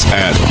email us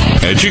at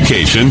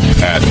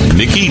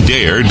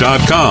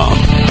education@nickydare.com.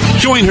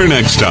 Join her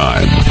next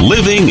time,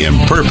 living in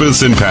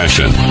purpose and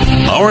passion.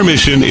 Our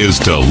mission is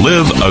to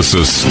live a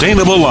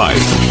sustainable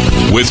life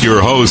with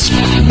your host,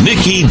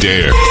 Nicky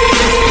Dare.